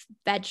loads of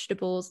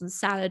vegetables and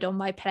salad on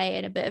my plate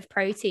and a bit of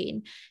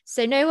protein.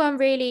 So no one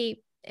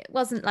really, it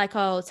wasn't like,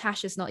 oh,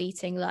 Tasha's not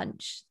eating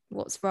lunch,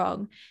 what's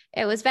wrong?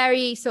 It was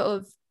very sort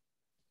of,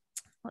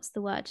 what's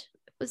the word?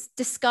 It was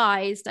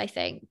disguised, I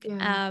think.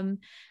 Yeah.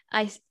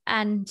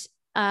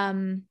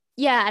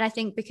 Yeah, and I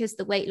think because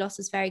the weight loss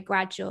was very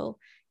gradual,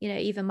 you know,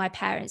 even my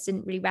parents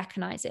didn't really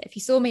recognize it. If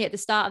you saw me at the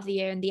start of the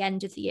year and the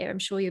end of the year, I'm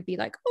sure you'd be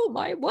like, oh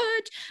my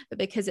word. But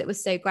because it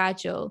was so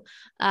gradual,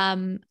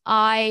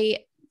 the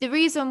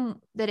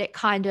reason that it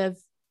kind of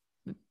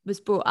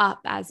was brought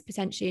up as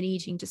potentially an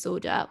eating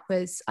disorder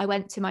was I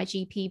went to my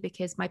GP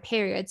because my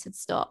periods had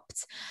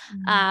stopped.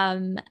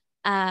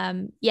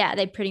 Yeah,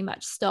 they pretty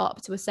much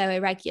stopped, were so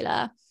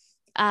irregular.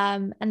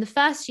 And the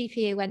first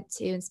GP I went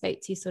to and spoke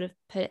to sort of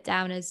put it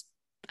down as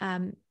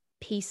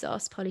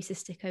PCOS,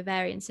 polycystic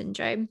ovarian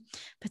syndrome,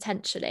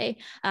 potentially,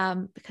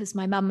 because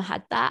my mum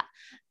had that.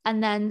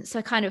 And then so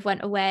I kind of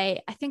went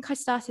away. I think I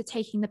started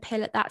taking the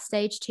pill at that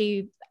stage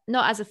too,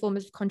 not as a form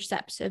of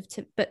contraceptive,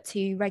 but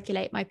to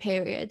regulate my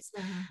periods.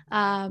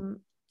 And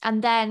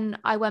then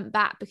I went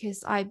back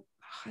because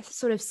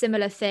sort of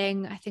similar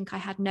thing. I think I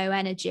had no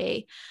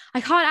energy. I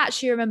can't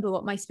actually remember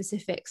what my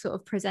specific sort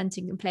of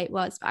presenting complaint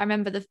was, but I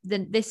remember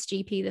this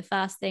GP, the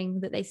first thing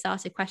that they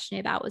started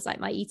questioning about was like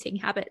my eating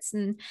habits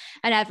and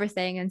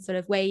everything, and sort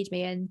of weighed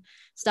me and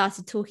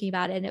started talking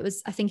about it. And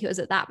I think it was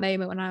at that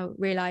moment when I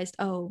realized,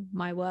 oh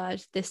my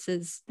word, this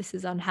is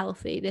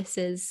unhealthy. This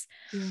is,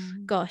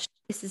 gosh,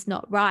 this is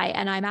not right.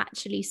 And I'm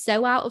actually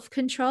so out of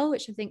control,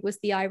 which I think was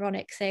the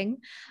ironic thing.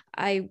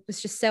 I was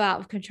just so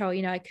out of control,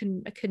 you know, I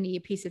couldn't eat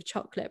a piece of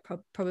chocolate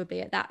probably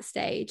at that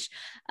stage.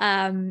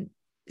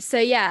 So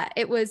yeah,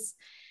 it was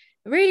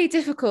really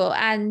difficult.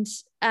 And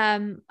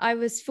I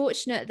was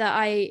fortunate that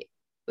I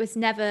was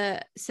never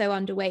so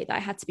underweight that I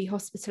had to be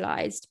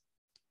hospitalized.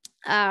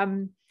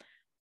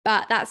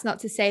 But that's not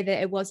to say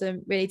that it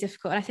wasn't really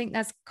difficult. And I think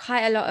there's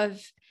quite a lot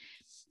of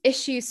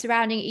issues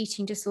surrounding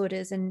eating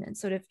disorders and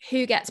sort of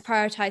who gets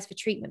prioritized for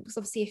treatment, because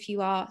obviously if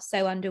you are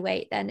so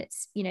underweight, then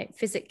it's, you know,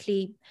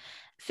 physically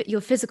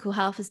your physical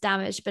health is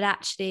damaged, but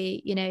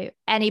actually, you know,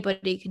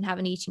 anybody can have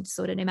an eating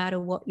disorder no matter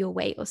what your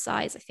weight or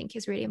size, I think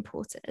is really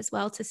important as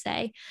well to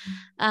say.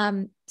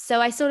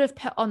 So I sort of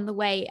put on the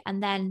weight,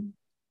 and then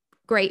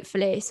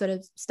gratefully sort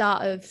of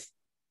start of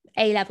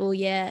A-level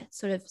year,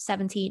 sort of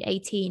 17,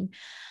 18.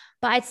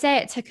 But I'd say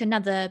it took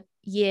another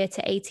year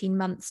to 18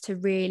 months to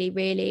really,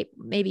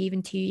 maybe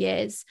even 2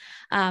 years,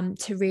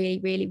 to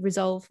really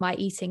resolve my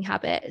eating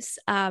habits.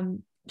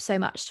 So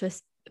much to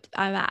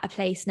I'm at a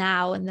place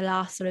now in the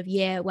last sort of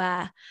year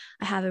where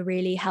I have a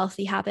really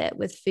healthy habit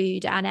with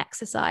food and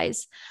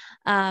exercise.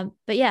 But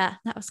yeah,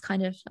 that's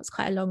quite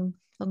a long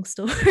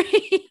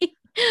story.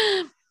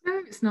 No,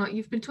 it's not.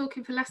 You've been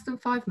talking for less than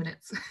 5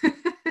 minutes.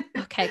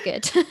 Okay,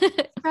 good.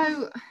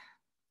 So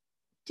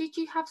did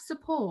you have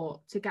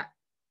support to get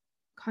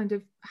kind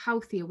of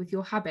healthier with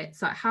your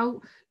habits? Like,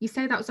 how you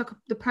say that was like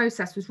the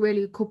process was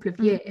really a couple of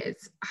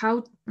years.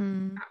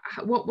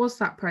 What was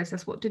that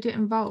process? What did it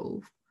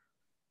involve?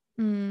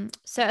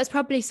 So it was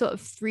probably sort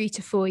of 3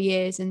 to 4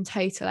 years in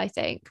total, I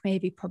think,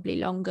 maybe probably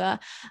longer.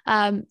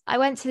 I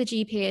went to the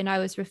GP and I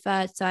was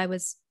referred, so I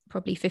was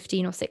probably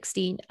 15 or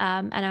 16,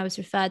 and I was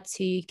referred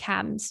to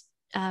CAMHS,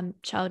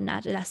 Child and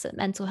Adolescent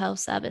Mental Health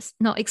Service.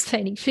 Not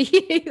explaining for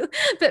you,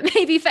 but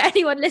maybe for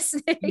anyone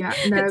listening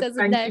that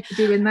doesn't know. You for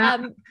doing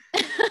that.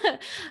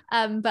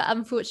 But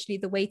unfortunately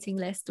the waiting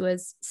list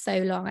was so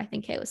long. I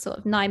think it was sort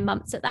of 9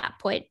 months at that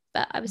point,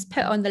 but I was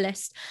put on the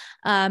list.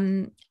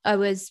 I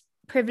was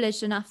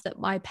privileged enough that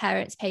my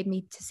parents paid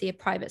me to see a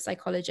private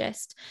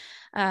psychologist.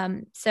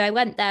 So I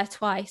went there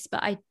twice,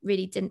 but I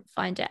really didn't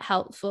find it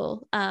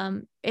helpful.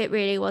 It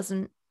really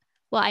wasn't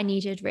what I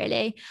needed,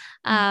 really.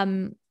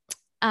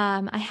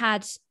 I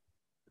had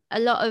a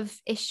lot of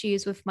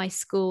issues with my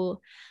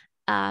school,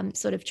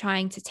 sort of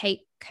trying to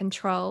take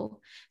control.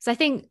 So I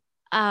think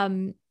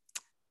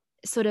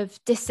sort of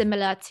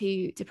dissimilar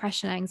to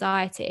depression and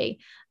anxiety,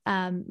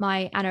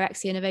 my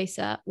anorexia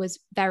nervosa was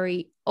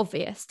very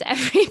obvious to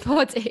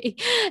everybody.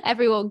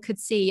 Everyone could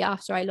see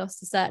after I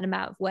lost a certain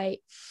amount of weight.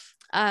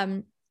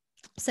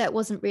 So it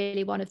wasn't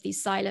really one of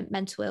these silent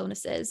mental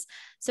illnesses.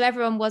 So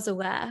everyone was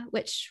aware,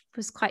 which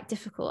was quite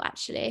difficult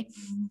actually.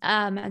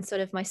 And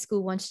sort of my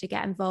school wanted to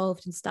get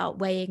involved and start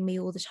weighing me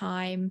all the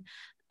time.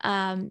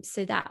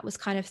 So that was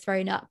kind of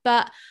thrown up.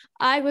 But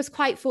I was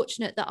quite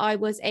fortunate that I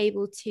was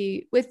able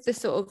to, with the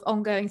sort of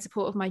ongoing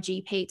support of my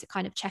GP, to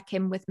kind of check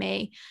in with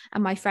me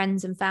and my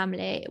friends and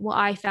family. What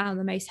I found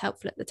the most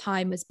helpful at the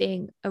time was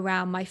being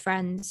around my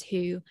friends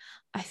who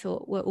I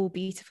thought were all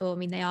beautiful. I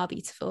mean, they are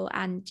beautiful,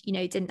 and, you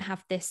know, didn't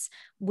have this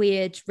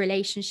weird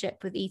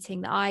relationship with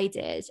eating that I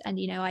did. And,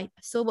 you know, I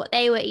saw what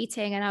they were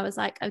eating and I was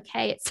like,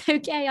 okay, it's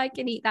okay, I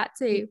can eat that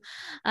too.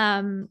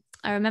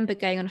 I remember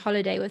going on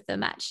holiday with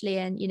them actually,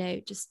 and, you know,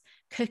 just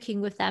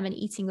cooking with them and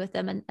eating with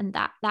them. And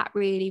that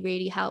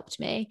really helped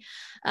me.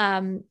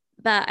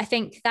 But I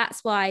think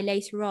that's why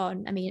later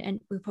on, I mean, and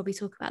we'll probably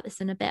talk about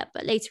this in a bit,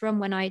 but later on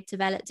when I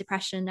developed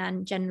depression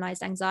and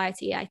generalized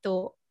anxiety, I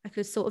thought I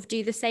could sort of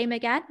do the same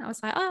again. I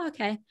was like, oh,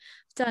 okay,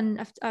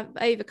 I've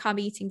overcome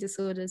eating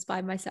disorders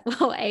by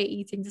myself, or a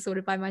eating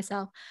disorder by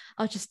myself.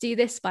 I'll just do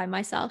this by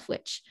myself,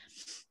 which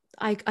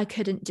I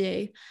couldn't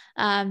do.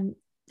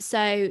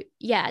 So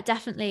yeah,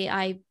 definitely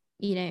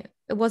you know,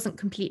 it wasn't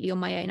completely on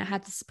my own. I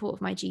had the support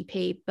of my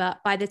GP, but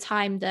by the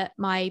time that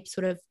my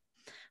sort of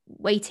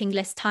waiting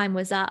list time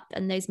was up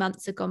and those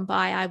months had gone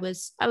by, I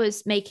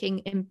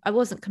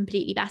wasn't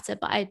completely better,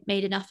 but I'd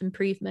made enough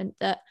improvement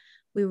that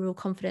we were all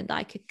confident that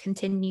I could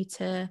continue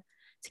to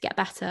get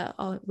better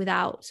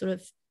without sort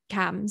of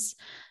CAMHS.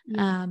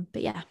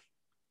 But yeah,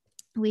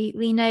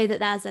 we know that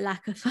there's a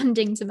lack of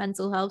funding to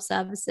mental health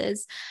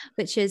services,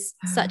 which is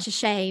such a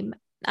shame.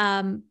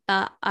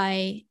 But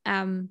I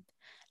am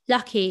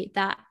lucky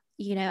that,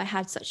 you know, I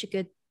had such a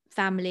good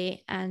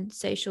family and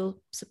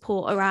social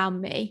support around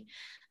me,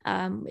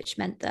 which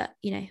meant that,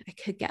 you know, I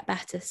could get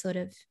better sort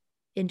of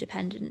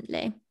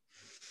independently.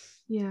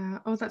 Yeah.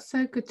 Oh, that's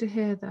so good to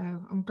hear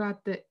though. I'm glad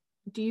that.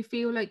 Do you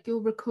feel like you're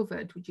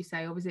recovered, would you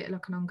say, or was it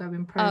like an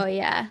ongoing process? Oh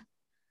yeah,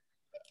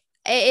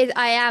 it is.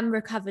 I am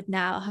recovered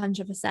now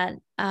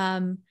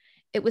 100%.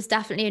 It was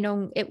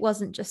definitely it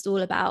wasn't just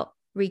all about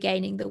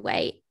regaining the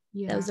weight.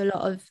 There was a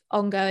lot of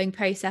ongoing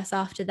process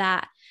after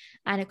that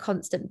and a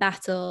constant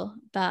battle,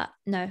 but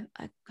no,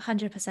 I'm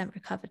 100%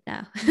 recovered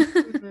now.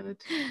 Good.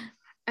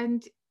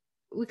 And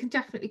we can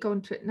definitely go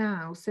into it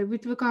now. So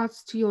with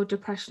regards to your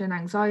depression and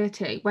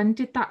anxiety, when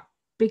did that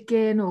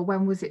begin, or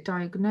when was it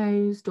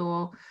diagnosed,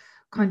 or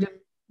kind of,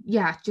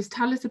 just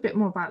tell us a bit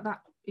more about that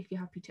if you're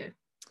happy to.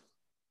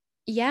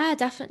 Yeah,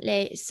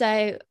 definitely.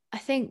 So I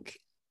think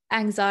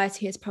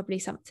anxiety is probably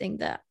something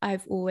that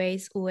I've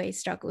always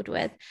struggled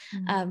with.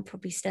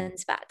 Probably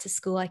stems back to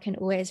school. I can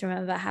always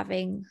remember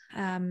having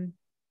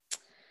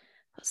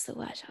what's the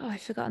word? Oh,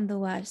 I've forgotten the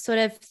word. Sort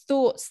of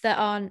thoughts that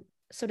aren't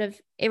sort of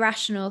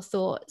irrational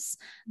thoughts,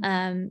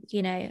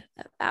 you know,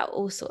 about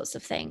all sorts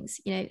of things.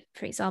 You know,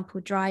 for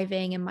example,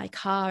 driving in my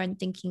car and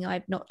thinking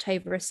I've knocked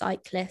over a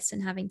cyclist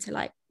and having to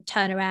like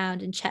turn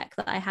around and check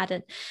that I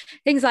hadn't,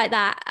 things like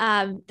that.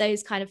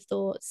 Those kind of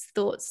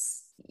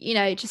thoughts, you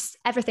know, just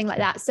everything like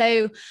that.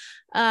 So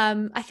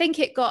I think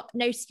it got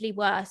noticeably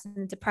worse,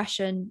 and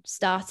depression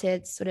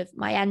started sort of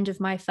my end of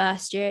my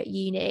first year at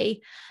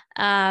uni.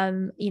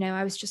 You know,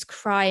 I was just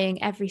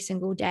crying every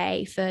single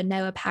day for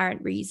no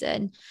apparent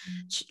reason,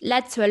 which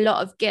led to a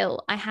lot of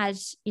guilt. I had,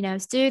 you know, I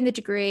was doing the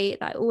degree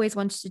that I always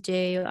wanted to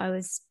do. I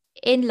was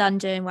in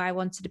London where I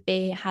wanted to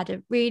be, had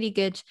a really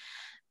good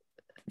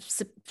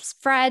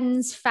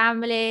friends,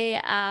 family,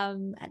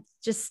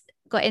 just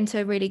got into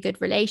a really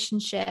good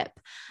relationship.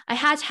 I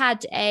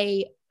had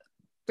a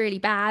really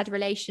bad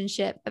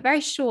relationship, a very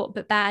short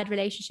but bad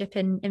relationship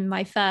in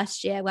my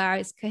first year, where I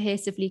was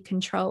cohesively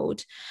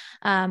controlled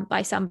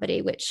by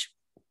somebody, which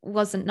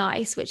wasn't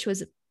nice, which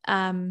was it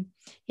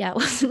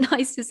wasn't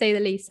nice to say the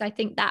least. I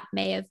think that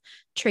may have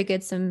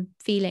triggered some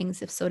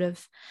feelings of sort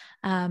of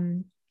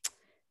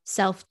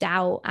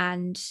self-doubt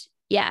and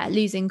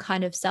losing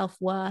kind of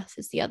self-worth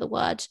is the other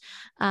word.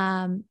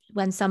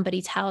 When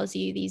somebody tells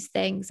you these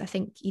things, I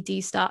think you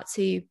do start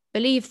to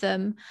believe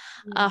them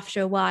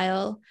after a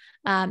while,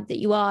 that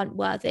you aren't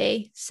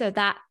worthy. So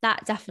that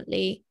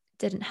definitely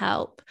didn't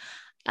help.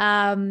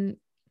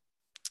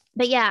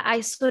 But yeah,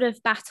 I sort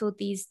of battled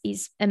these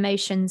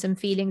emotions and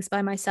feelings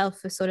by myself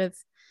for sort of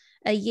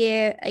a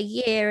year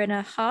and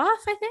a half,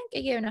 I think,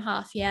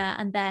 yeah.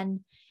 And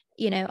then,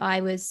 you know,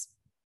 I was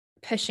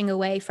pushing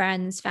away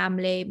friends,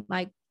 family,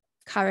 my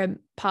current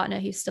partner,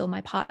 who's still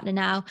my partner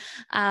now,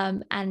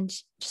 and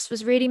just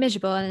was really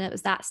miserable. And it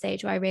was that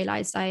stage where I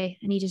realized I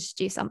needed to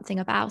do something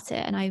about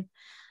it. And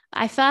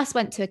I first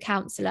went to a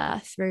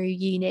counsellor through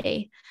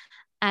uni,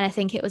 and I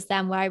think it was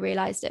then where I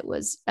realized it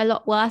was a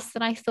lot worse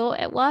than I thought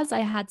it was. I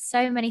had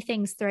so many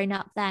things thrown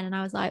up then, and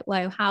I was like,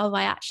 whoa, how have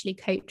I actually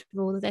coped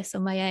with all of this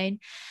on my own?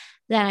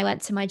 Then I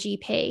went to my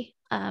GP,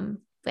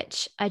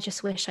 which I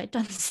just wish I'd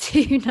done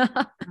sooner.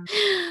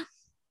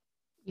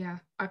 Yeah,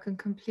 I can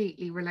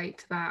completely relate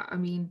to that. I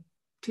mean,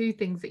 two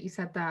things that you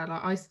said there,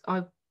 like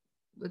I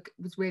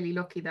was really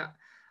lucky that,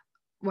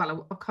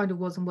 well, I kind of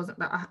was and wasn't,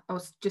 that I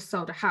was just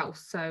sold a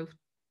house. So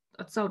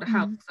I'd sold a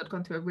house because I'd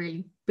gone through a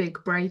really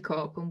big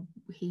breakup, and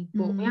he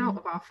bought me out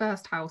of our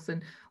first house,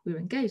 and we were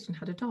engaged and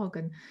had a dog,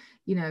 and,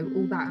 you know,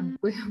 all that, and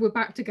we're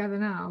back together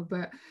now.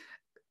 But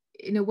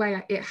in a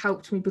way, it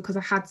helped me because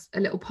I had a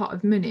little pot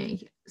of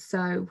money,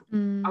 so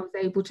I was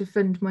able to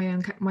fund my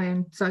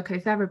own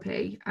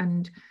psychotherapy.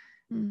 And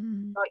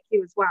like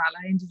you as well,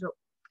 I ended up,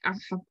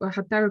 I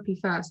had therapy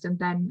first, and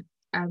then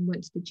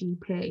went to the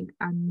GP,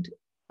 and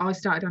I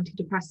started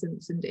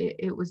antidepressants, and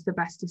it was the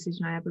best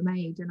decision I ever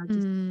made. And I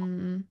just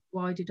thought,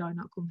 why did I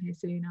not come here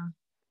sooner?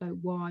 Like,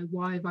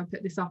 why have I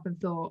put this off and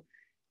thought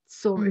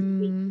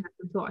and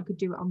thought I could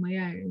do it on my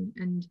own?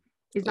 And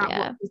is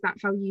that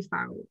how you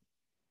felt?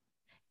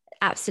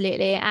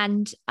 Absolutely.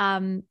 And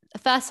the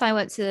first time I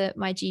went to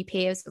my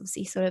GP, I was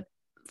obviously sort of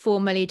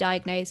formally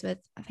diagnosed with,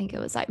 I think it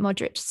was like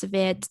moderate to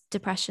severe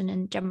depression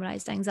and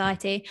generalized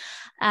anxiety.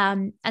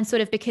 And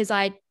sort of because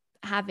I'd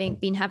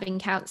been having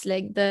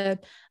counseling,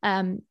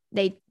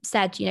 they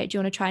said, you know, do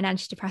you want to try an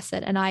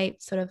antidepressant? And I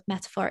sort of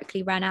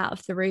metaphorically ran out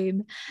of the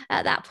room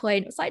at that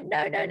point. It was like, no,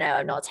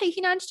 I'm not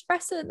taking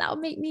antidepressant. That will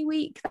make me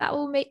weak. That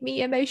will make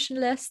me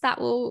emotionless.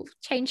 That will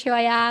change who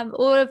I am.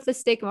 All of the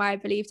stigma, I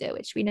believed it,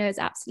 which we know is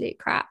absolute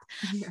crap.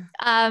 Yeah.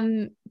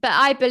 But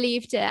I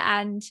believed it,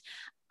 and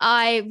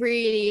I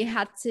really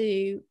had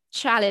to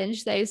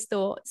challenge those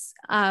thoughts.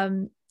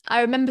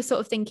 I remember sort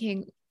of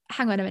thinking,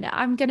 hang on a minute,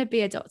 I'm going to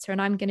be a doctor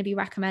and I'm going to be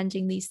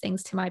recommending these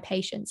things to my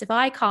patients. If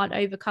I can't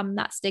overcome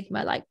that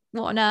stigma, like,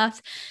 what on earth?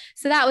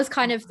 So that was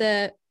kind of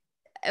I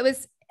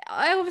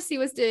obviously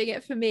was doing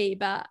it for me,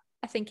 but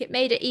I think it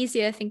made it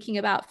easier thinking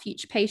about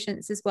future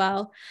patients as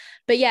well.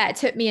 But yeah, it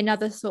took me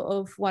another sort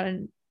of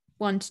 1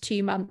 to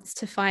 2 months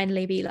to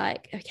finally be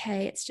like,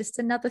 okay, it's just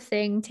another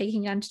thing,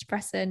 taking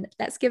antidepressant,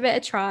 let's give it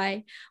a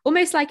try,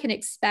 almost like an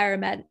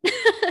experiment.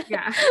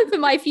 For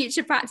my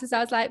future practice. I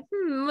was like,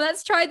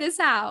 let's try this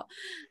out.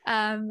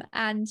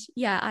 And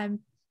yeah, I'm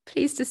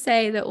pleased to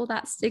say that all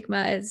that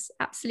stigma is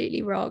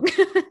absolutely wrong.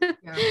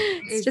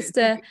 It's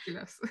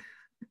ridiculous.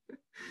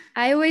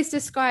 I always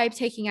describe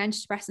taking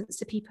antidepressants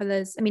to people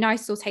as, I mean, I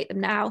still take them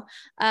now,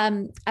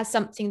 as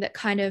something that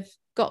kind of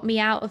got me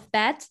out of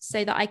bed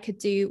so that I could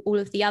do all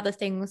of the other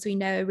things we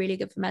know are really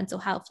good for mental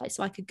health. Like,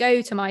 so I could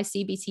go to my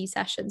CBT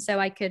session, so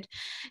I could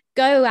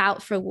go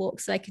out for a walk,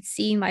 so I could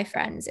see my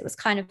friends. It was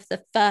kind of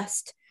the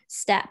first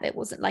step. It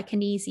wasn't like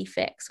an easy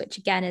fix, which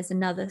again is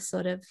another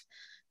sort of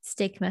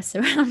stigma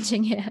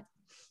surrounding it.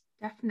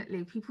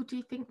 Definitely. People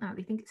do think that.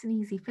 They think it's an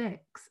easy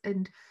fix.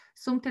 And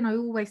something I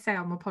always say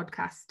on my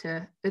podcast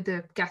to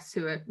the guests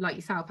who are like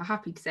yourself are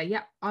happy to say,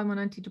 yeah, I'm on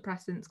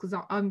antidepressants because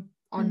I'm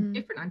on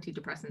different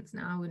antidepressants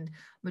now, and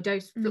my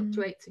dose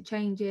fluctuates and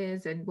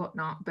changes and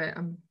whatnot. But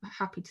I'm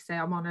happy to say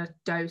I'm on a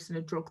dose and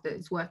a drug that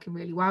is working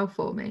really well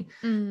for me.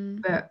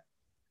 But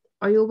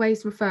I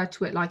always refer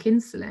to it like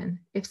insulin.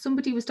 If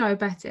somebody was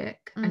diabetic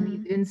and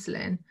needed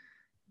insulin,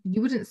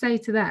 you wouldn't say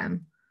to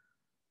them,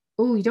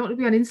 oh, you don't want to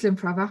be on insulin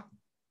forever.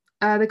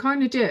 They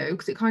kind of do,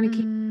 because it kind of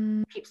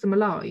keeps them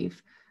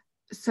alive.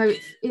 So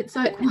it's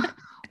like,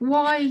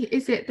 why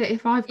is it that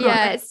if I've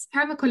got a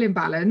chemical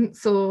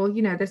imbalance, or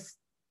this,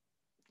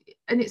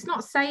 and it's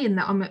not saying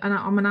that I'm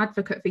an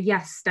advocate for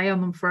yes, stay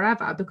on them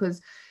forever,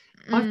 because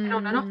I've been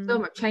on and off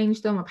them, I've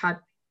changed them, I've had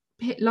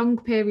long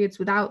periods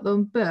without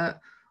them,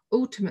 but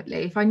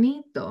ultimately, if I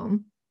need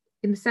them,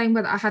 in the same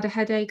way that I had a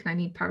headache and I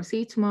need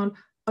paracetamol,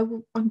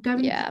 I'm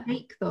going to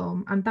take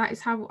them, and that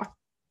is how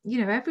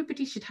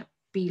everybody should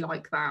be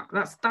like that.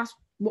 That's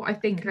what I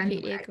think.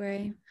 Completely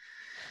agree.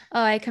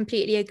 Oh, I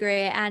completely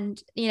agree. And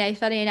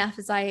funny enough,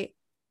 as I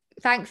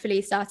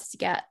thankfully started to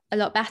get a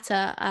lot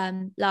better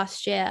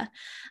last year,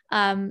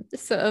 the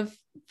sort of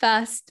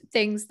first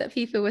things that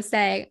people were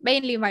saying,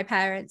 mainly my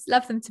parents,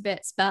 love them to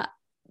bits, but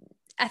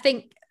I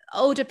think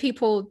older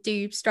people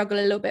do struggle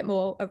a little bit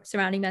more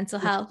surrounding mental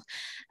health.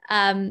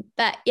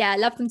 But yeah,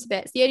 love them to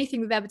bits. The only thing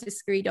we've ever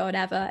disagreed on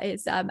ever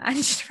is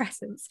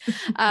antidepressants.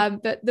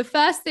 But the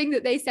first thing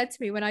that they said to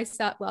me when I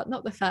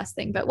not the first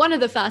thing, but one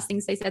of the first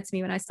things they said to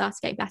me when I started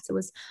getting better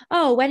was,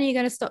 oh, when are you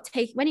going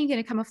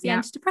to come off the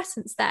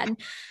antidepressants then?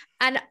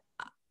 And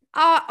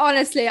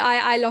honestly,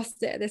 I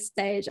lost it at this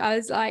stage. I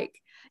was like,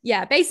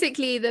 yeah,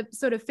 basically the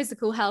sort of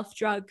physical health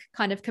drug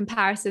kind of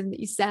comparison that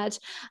you said.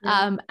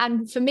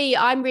 And for me,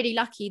 I'm really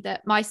lucky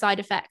that my side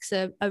effects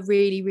are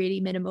really, really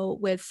minimal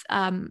with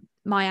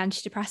my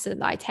antidepressant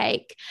that I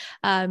take.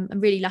 I'm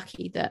really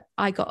lucky that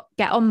I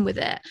get on with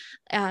it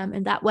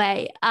in that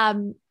way.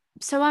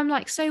 So I'm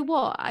like, so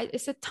what?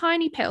 It's a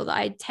tiny pill that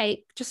I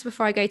take just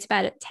before I go to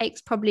bed. It takes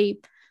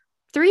probably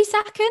 3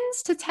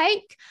 seconds to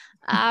take.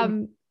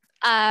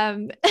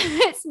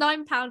 It's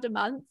 £9 a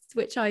month,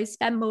 which I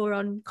spend more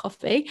on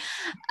coffee.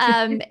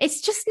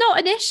 It's just not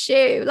an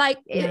issue. Like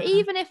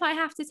even if I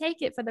have to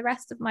take it for the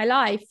rest of my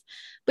life,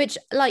 which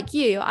like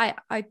you, I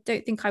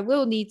don't think I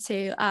will need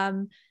to.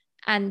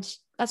 And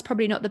that's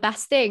probably not the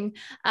best thing.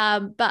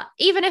 But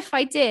even if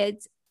I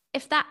did,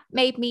 if that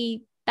made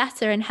me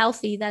better and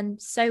healthy, then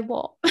so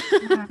what?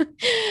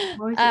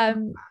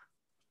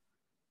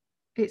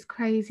 It's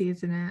crazy,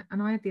 isn't it?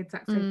 And I had the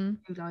exact same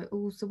thing, like,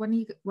 oh, so when are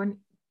you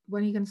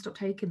going to stop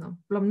taking them?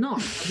 Well, I'm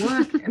not. I'm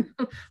working.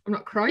 I'm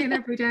not crying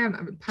every day. I'm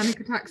having panic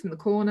attacks in the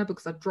corner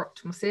because I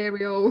dropped my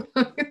cereal.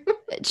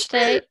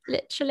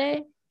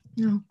 Literally.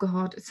 Oh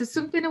God. So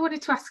something I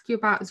wanted to ask you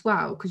about as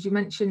well, because you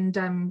mentioned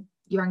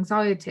your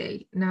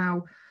anxiety.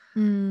 Now,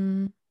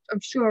 I'm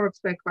sure I've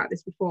spoke about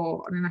this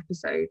before on an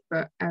episode,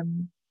 but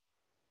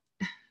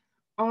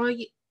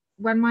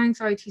when my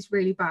anxiety is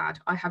really bad,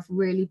 I have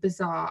really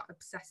bizarre,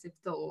 obsessive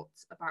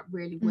thoughts about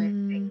really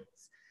weird things.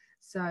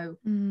 So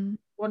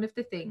one of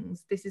the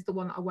things, this is the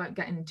one that I won't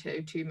get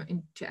into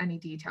any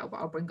detail, but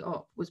I'll bring it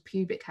up, was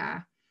pubic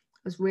hair.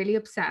 I was really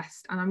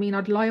obsessed. And I mean,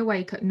 I'd lie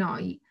awake at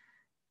night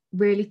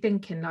really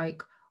thinking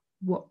like,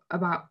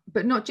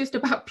 but not just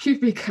about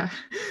pubic hair,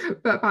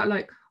 but about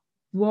like,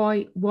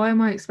 why am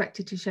I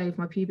expected to shave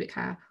my pubic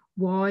hair?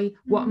 Why?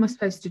 What am I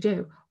supposed to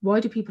do? Why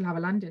do people have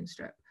a landing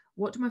strip?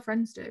 What do my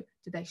friends do?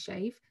 Do they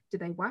shave? Do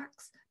they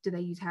wax? Do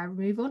they use hair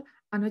removal?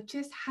 And I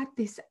just had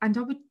this, and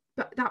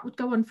that would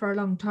go on for a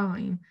long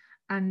time.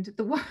 And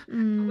the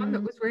one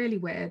that was really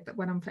weird that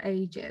went on for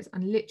ages,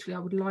 and literally I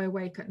would lie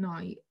awake at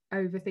night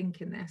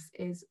overthinking this,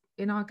 is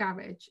in our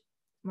garage,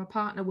 my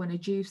partner won a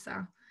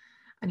juicer,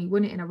 and he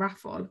won it in a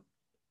raffle.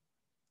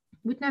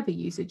 We'd never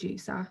use a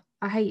juicer.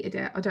 I hated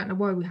it. I don't know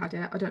why we had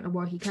it. I don't know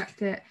why he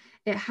kept it.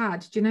 It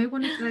had, do you know,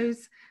 one of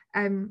those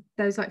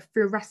like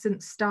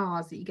fluorescent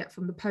stars that you get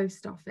from the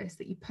post office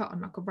that you put on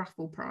like a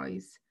raffle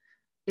prize?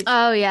 The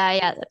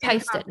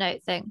post-it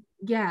note thing.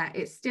 Yeah,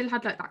 it still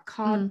had like that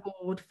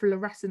cardboard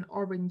fluorescent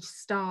orange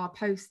star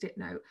post-it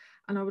note,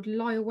 and I would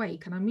lie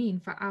awake, and I mean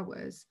for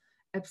hours,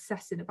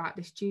 obsessing about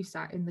this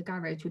juicer in the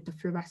garage with the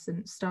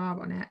fluorescent star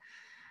on it.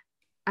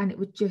 And it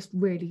would just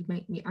really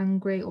make me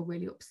angry or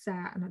really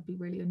upset, and I'd be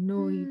really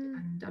annoyed,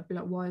 and I'd be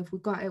like, why have we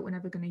got it? We're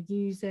never going to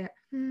use it.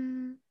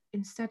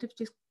 Instead of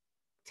just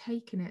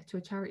taking it to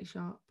a charity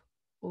shop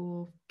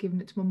or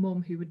giving it to my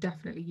mum, who would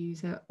definitely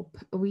use it,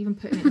 or even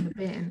putting it in the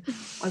bin,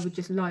 I would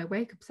just lie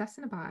awake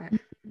obsessing about it.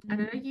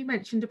 And I know you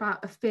mentioned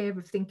about a fear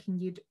of thinking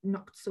you'd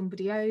knocked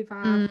somebody over.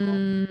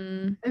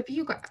 Have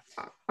you got,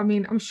 I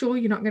mean, I'm sure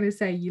you're not going to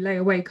say you lay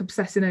awake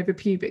obsessing over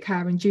pubic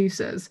hair and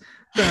juicers,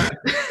 but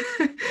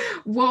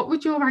what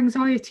would your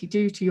anxiety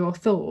do to your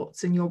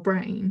thoughts and your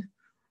brain?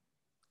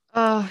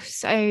 Oh,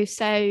 so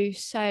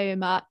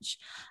much.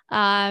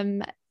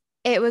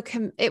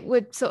 It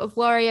would sort of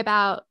worry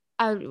about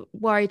I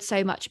worried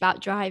so much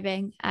about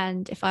driving,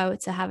 and if I were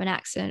to have an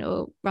accident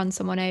or run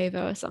someone over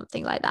or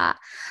something like that.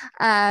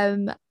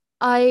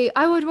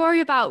 I would worry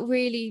about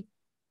really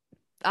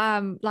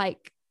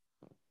like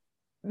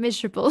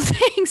miserable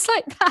things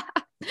like that.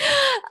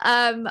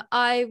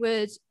 I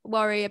would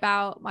worry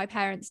about my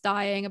parents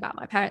dying, about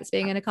my parents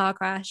being in a car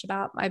crash,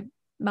 about my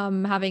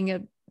mum having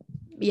a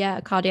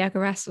cardiac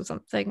arrest or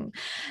something,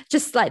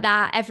 just like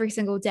that every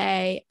single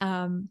day.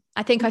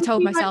 I think I Would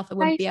told you like myself I play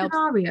wouldn't be able to.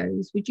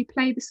 scenarios? Would you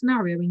play the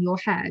scenario in your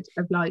head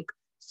of like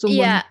someone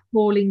Yeah,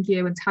 calling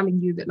you and telling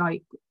you that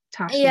like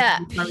Tash is yeah,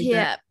 really sorry that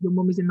yeah, your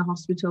mum is in the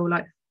hospital?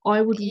 Like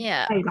I would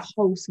yeah, play the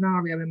whole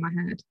scenario in my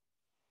head.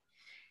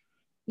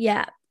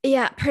 yeah,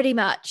 yeah, pretty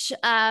much.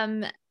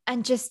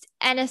 And just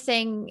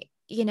anything,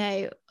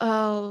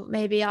 oh,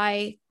 maybe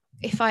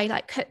if I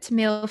like cooked a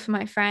meal for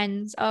my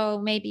friends, oh,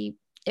 maybe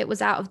it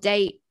was out of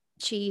date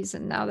cheese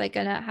and now they're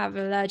gonna have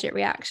an allergic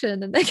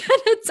reaction and they're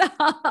gonna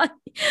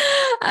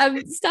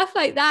die. Stuff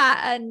like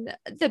that. And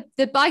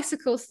the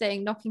bicycle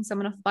thing, knocking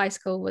someone off a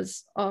bicycle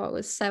was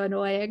so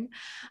annoying.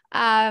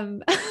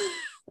 um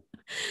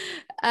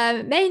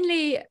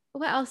Mainly,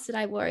 what else did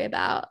I worry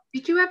about?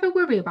 Did you ever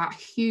worry about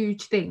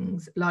huge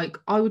things? Like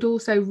I would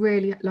also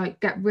really like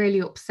get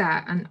really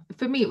upset, and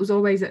for me it was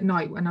always at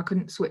night when I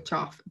couldn't switch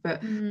off.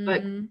 But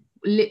like Mm,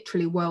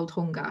 literally world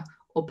hunger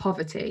or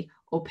poverty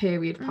or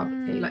period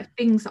poverty, mm, like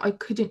things that I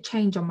couldn't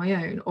change on my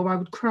own, or I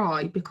would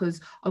cry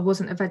because I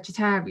wasn't a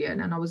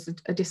vegetarian and I was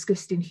a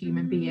disgusting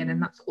human being, and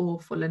mm. that's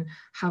awful. And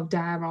how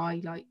dare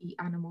I like eat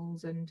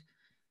animals and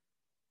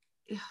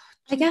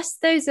I guess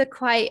those are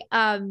quite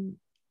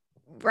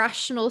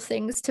rational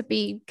things to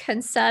be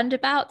concerned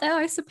about, though,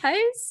 I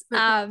suppose. but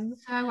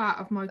that's so out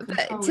of my But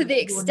control to if the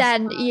you want to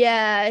extent,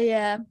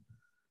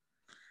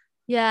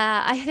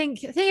 yeah. I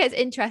think it's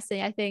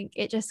interesting. I think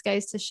it just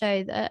goes to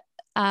show that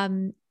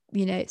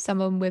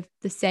someone with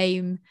the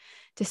same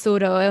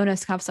disorder or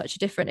illness can have such a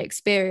different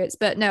experience.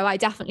 But no, I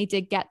definitely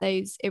did get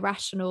those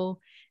irrational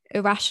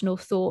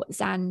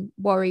thoughts and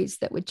worries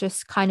that would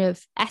just kind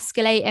of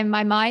escalate in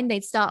my mind.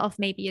 They'd start off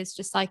maybe as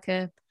just like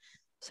a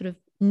sort of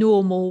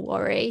normal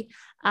worry.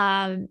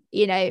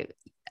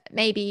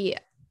 Maybe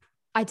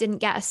I didn't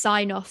get a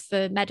sign off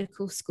for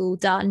medical school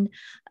done.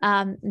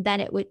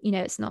 Then it would,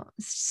 it's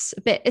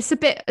a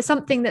bit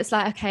something that's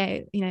like,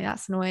 okay,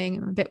 that's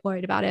annoying. I'm a bit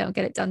worried about it. I'll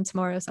get it done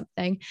tomorrow or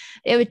something.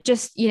 It would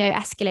just,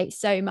 escalate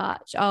so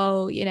much.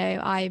 Oh,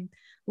 I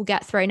will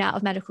get thrown out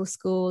of medical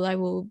school. I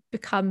will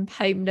become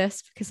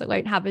homeless because I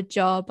won't have a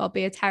job. I'll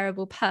be a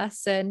terrible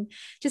person.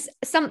 Just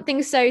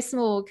something so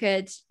small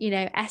could,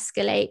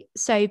 escalate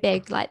so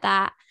big like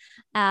that.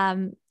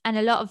 And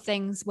a lot of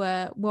things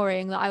were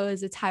worrying that I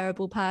was a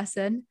terrible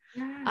person.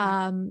 yeah.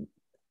 Um,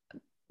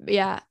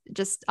 yeah,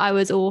 just I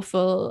was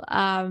awful.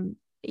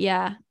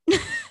 Yeah,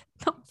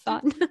 not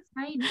fun.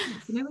 Insane, isn't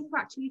it? When you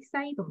actually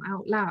say them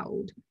out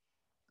loud.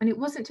 And it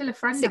wasn't till a It's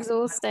friend asked me, like,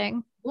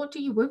 exhausting. what do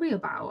you worry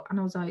about? And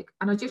I was like,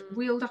 and I just Mm,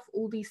 reeled off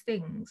all these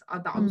things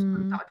that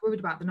mm, I'd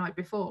worried about the night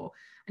before.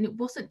 And it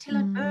wasn't till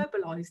I mm,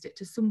 verbalized it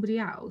to somebody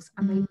else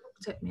and they mm.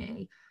 looked at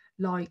me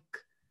like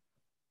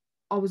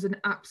I was an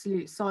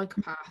absolute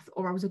psychopath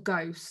or I was a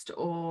ghost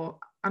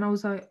and I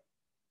was like,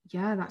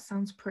 yeah, that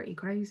sounds pretty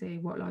crazy.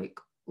 What like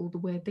all the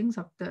weird things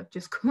that have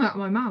just come out of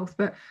my mouth,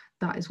 but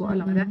that is what I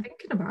lie there Mm.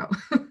 thinking about.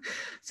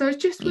 So I was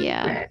just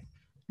Yeah. wondering,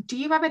 do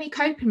you have any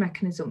coping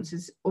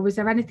mechanisms, or is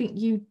there anything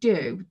you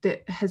do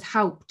that has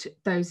helped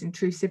those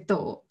intrusive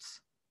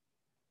thoughts?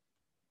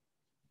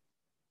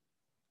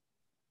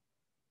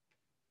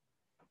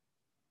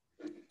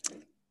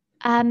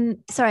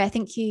 Sorry, I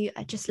think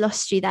I just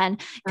lost you then.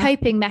 That's,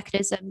 Coping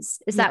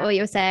mechanisms, is that yeah, what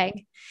you were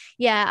saying?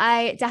 Yeah,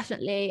 I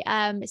definitely,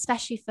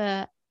 especially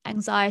for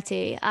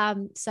anxiety.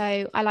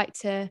 So I like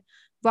to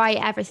write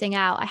everything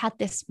out. I had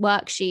this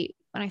worksheet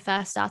when I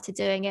first started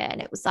doing it,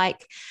 and it was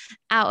like,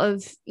 out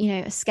of,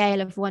 a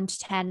scale of 1 to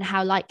 10,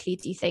 how likely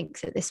do you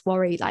think that this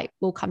worry like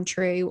will come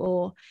true?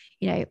 Or,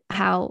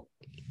 how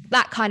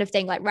that kind of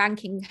thing, like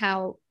ranking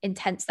how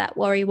intense that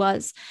worry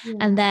was.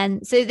 And yeah.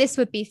 then, so this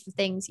would be for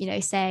things,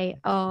 say,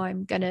 oh,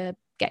 I'm going to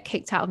get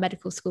kicked out of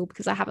medical school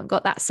because I haven't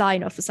got that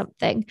sign off or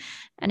something.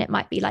 And it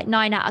might be like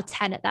 9 out of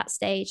 10 at that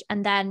stage.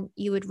 And then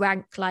you would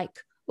rank like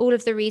all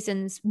of the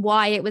reasons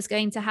why it was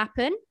going to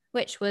happen,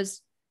 which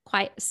was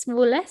quite a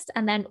small list.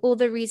 And then all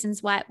the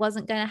reasons why it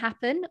wasn't going to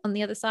happen on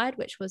the other side,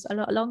 which was a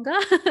lot longer.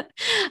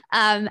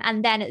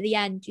 And then at the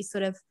end, you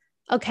sort of,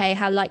 okay,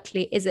 how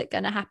likely is it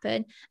going to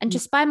happen? And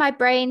just by my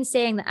brain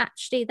seeing that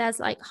actually there's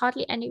like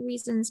hardly any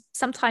reasons,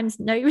 sometimes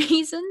no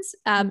reasons,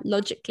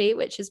 logically,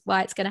 which is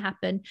why it's going to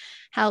happen,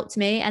 helped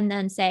me. And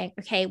then saying,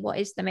 okay, what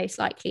is the most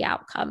likely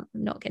outcome?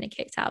 I'm not going to get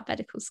kicked out of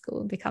medical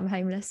school and become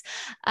homeless.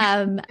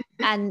 And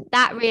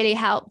that really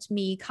helped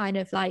me kind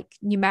of like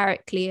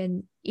numerically.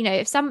 And,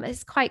 if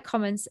it's quite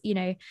common,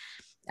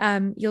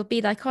 you'll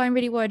be like, oh, I'm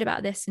really worried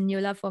about this, and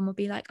your loved one will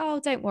be like, oh,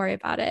 don't worry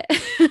about it.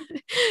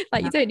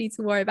 Like, Yeah. you don't need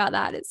to worry about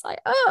that. It's like,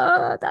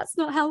 oh, that's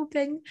not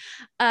helping.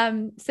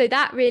 So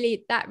that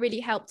really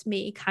helped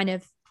me kind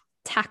of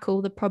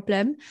tackle the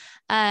problem.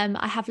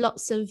 I have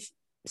lots of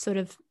sort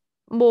of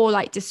more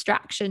like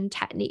distraction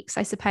techniques,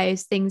 I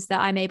suppose, things that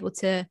I'm able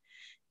to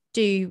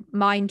do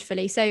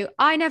mindfully. So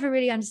I never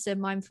really understood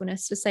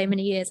mindfulness for so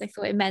many years. I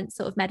thought it meant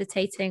sort of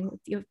meditating with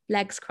your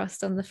legs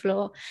crossed on the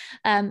floor.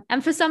 And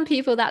for some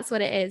people, that's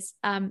what it is.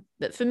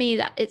 But for me,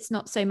 that it's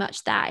not so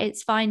much that.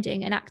 It's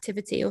finding an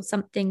activity or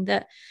something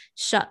that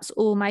shuts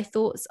all my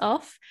thoughts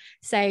off.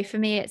 So for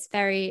me, it's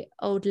very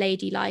old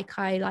lady like.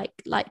 I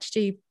like to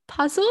do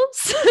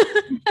puzzles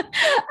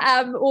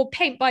or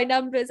paint by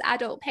numbers,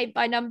 adult paint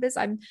by numbers.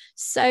 I'm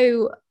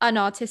so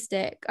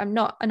unartistic. I'm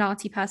not an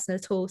arty person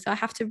at all, so I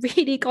have to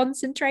really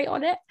concentrate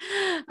on it.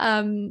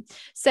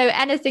 So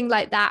anything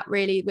like that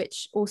really,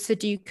 which, or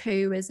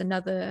Sudoku is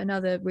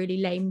another really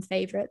lame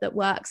favorite that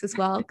works as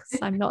well, because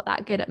I'm not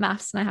that good at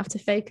maths and I have to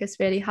focus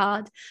really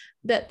hard.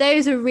 But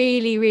those are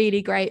really,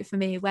 really great for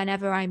me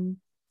whenever I'm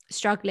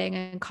struggling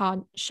and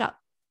can't shut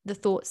the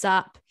thoughts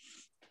up.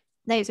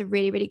 Those are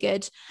really, really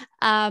good.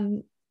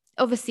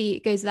 Obviously,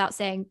 it goes without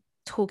saying,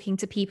 talking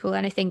to people.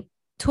 And I think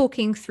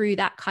talking through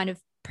that kind of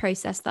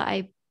process that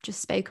I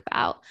just spoke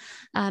about,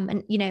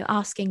 and, you know,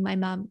 asking my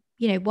mum,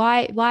 you know,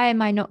 why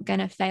am I not going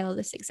to fail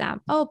this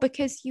exam? Oh,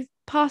 because you've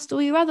passed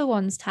all your other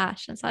ones,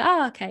 Tash. And it's like,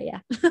 oh, okay,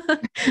 yeah,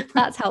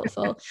 that's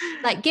helpful.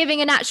 Like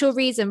giving an actual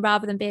reason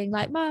rather than being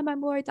like, Mum,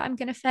 I'm worried that I'm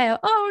going to fail.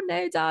 Oh,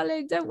 no,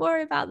 darling, don't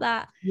worry about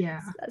that.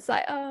 Yeah. So it's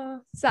like, oh,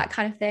 it's that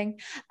kind of thing.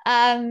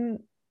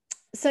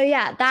 So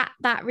yeah,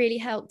 that really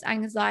helped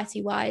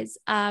anxiety wise.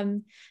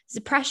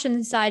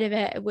 Depression side of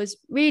it was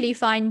really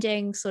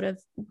finding sort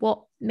of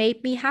what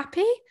made me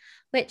happy,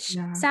 which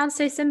sounds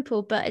so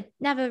simple, but it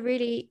never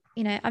really,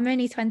 you know, I'm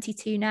only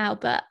 22 now,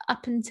 but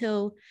up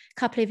until a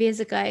couple of years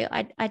ago,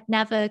 I'd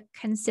never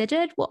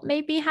considered what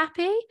made me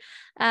happy.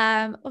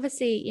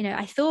 Obviously, you know,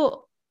 I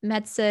thought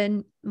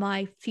medicine,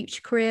 my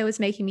future career, was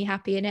making me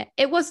happy, and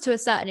it was to a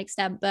certain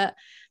extent, but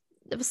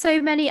there were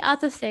so many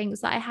other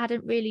things that I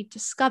hadn't really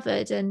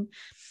discovered. And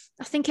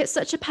I think it's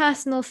such a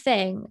personal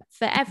thing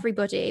for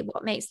everybody,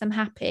 what makes them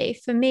happy.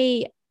 For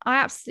me, I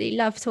absolutely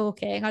love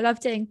talking. I love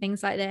doing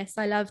things like this.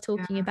 I love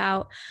talking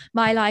about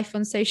my life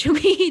on social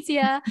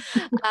media.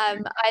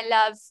 I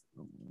love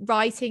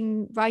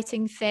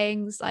writing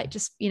things, like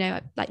just, you know,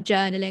 like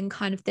journaling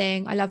kind of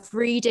thing. I love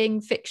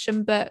reading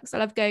fiction books. I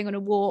love going on a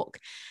walk.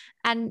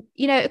 And,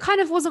 you know, it kind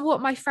of wasn't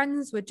what my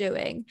friends were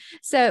doing.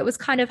 So it was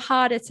kind of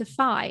harder to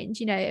find,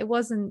 you know, it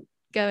wasn't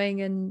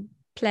going and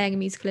playing a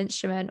musical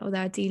instrument, although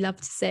I do love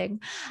to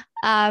sing.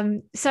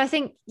 So I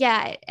think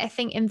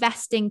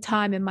investing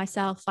time in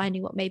myself,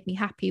 finding what made me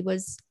happy,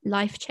 was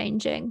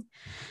life-changing.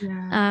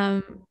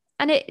 And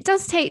it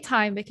does take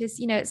time, because,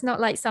 you know, it's not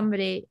like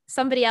somebody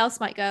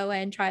else might go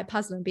away and try a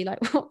puzzle and be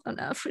like, what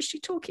on earth was she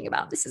talking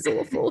about? This is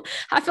awful.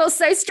 I feel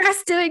so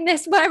stressed doing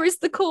this. Where is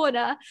the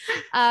corner?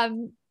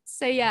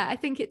 So yeah, I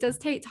think it does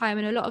take time,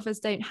 and a lot of us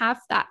don't have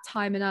that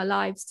time in our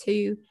lives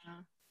to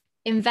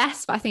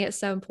invest, but I think it's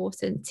so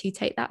important to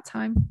take that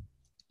time.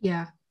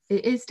 Yeah,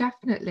 it is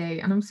definitely.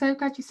 And I'm so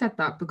glad you said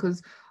that,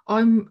 because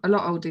I'm a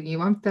lot older than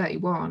you. I'm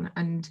 31,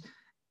 and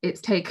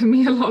it's taken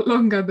me a lot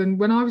longer than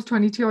when I was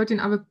 22. I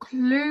didn't have a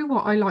clue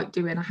what I liked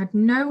doing. I had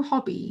no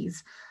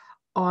hobbies.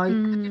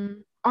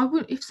 I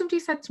would, if somebody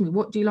said to me,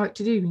 what do you like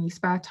to do in your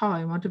spare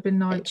time? I'd have been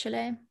like,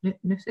 literally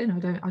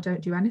nothing. I don't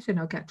do anything.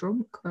 I'll get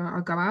drunk,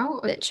 I'll go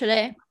out.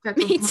 Literally.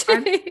 Me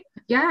too.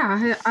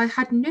 Yeah, I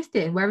had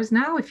nothing. Whereas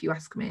now, if you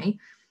ask me,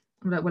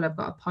 I'm like, well, I've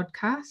got a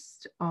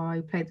podcast,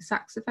 I play the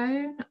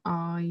saxophone,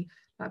 I've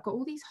got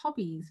all these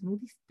hobbies and all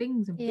these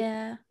things and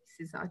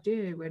pieces that I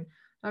do. And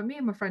like, me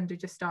and my friend are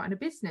just starting a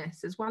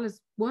business as well as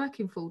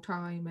working full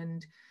time.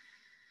 And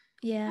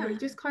it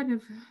just kind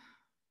of,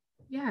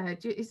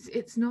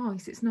 it's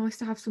nice. It's nice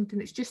to have something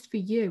that's just for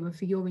you and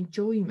for your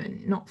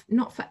enjoyment,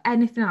 not for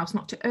anything else,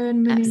 not to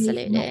earn money,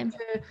 absolutely, not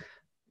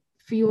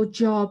for your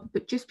job,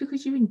 but just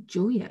because you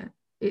enjoy it.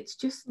 It's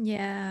just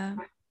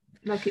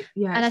like it.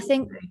 Yeah, and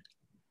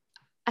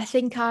I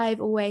think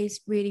I've always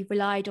really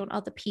relied on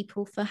other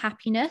people for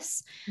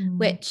happiness,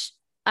 which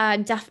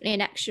I'm definitely an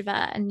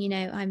extrovert, and, you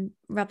know, I'm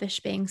rubbish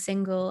being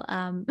single,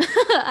 and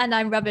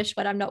I'm rubbish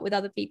when I'm not with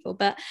other people.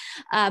 But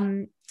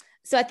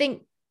so I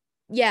think,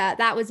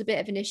 that was a bit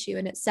of an issue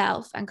in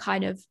itself. And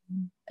kind of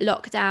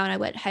lockdown, I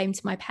went home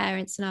to my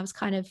parents, and I was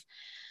kind of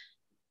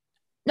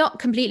not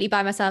completely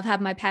by myself, had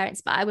my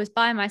parents, but I was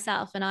by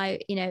myself, and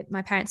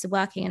my parents are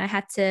working, and I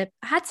had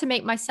to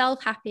make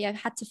myself happy. I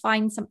had to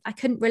find I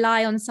couldn't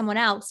rely on someone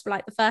else for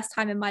like the first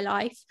time in my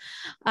life,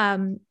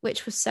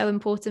 which was so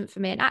important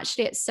for me. And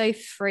actually, it's so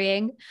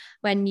freeing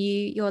when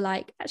you're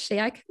like,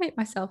 actually, I can make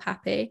myself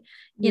happy.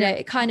 You know,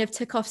 it kind of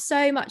took off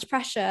so much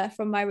pressure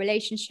from my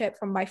relationship,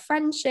 from my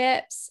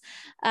friendships.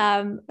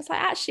 It's like,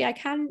 actually, I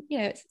can, you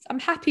know, I'm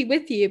happy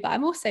with you, but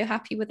I'm also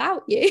happy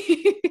without you,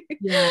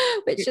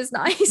 which is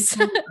nice.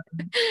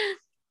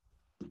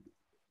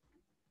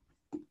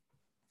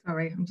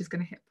 Sorry, I'm just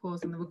going to hit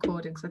pause on the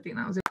recording because I think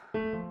that was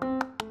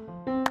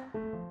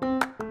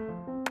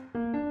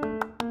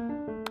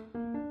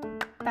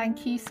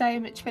thank you so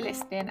much for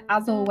listening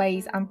as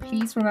always, and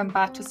please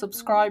remember to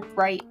subscribe,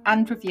 rate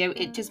and review.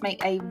 It does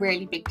make a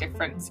really big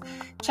difference.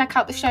 Check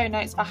out the show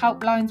notes for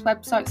helplines,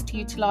 websites to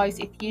utilise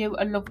if you,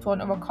 a loved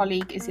one or a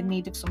colleague is in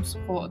need of some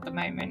support at the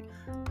moment.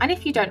 And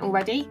if you don't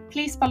already,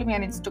 please follow me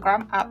on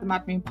Instagram at the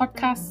Mad Moon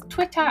Podcast,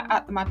 Twitter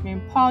at the Mad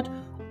Moon Pod,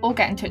 or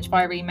get in touch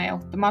via email,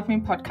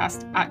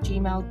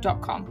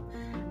 themadmoonpodcast@gmail.com.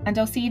 And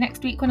I'll see you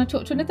next week when I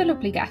talk to another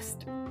lovely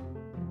guest.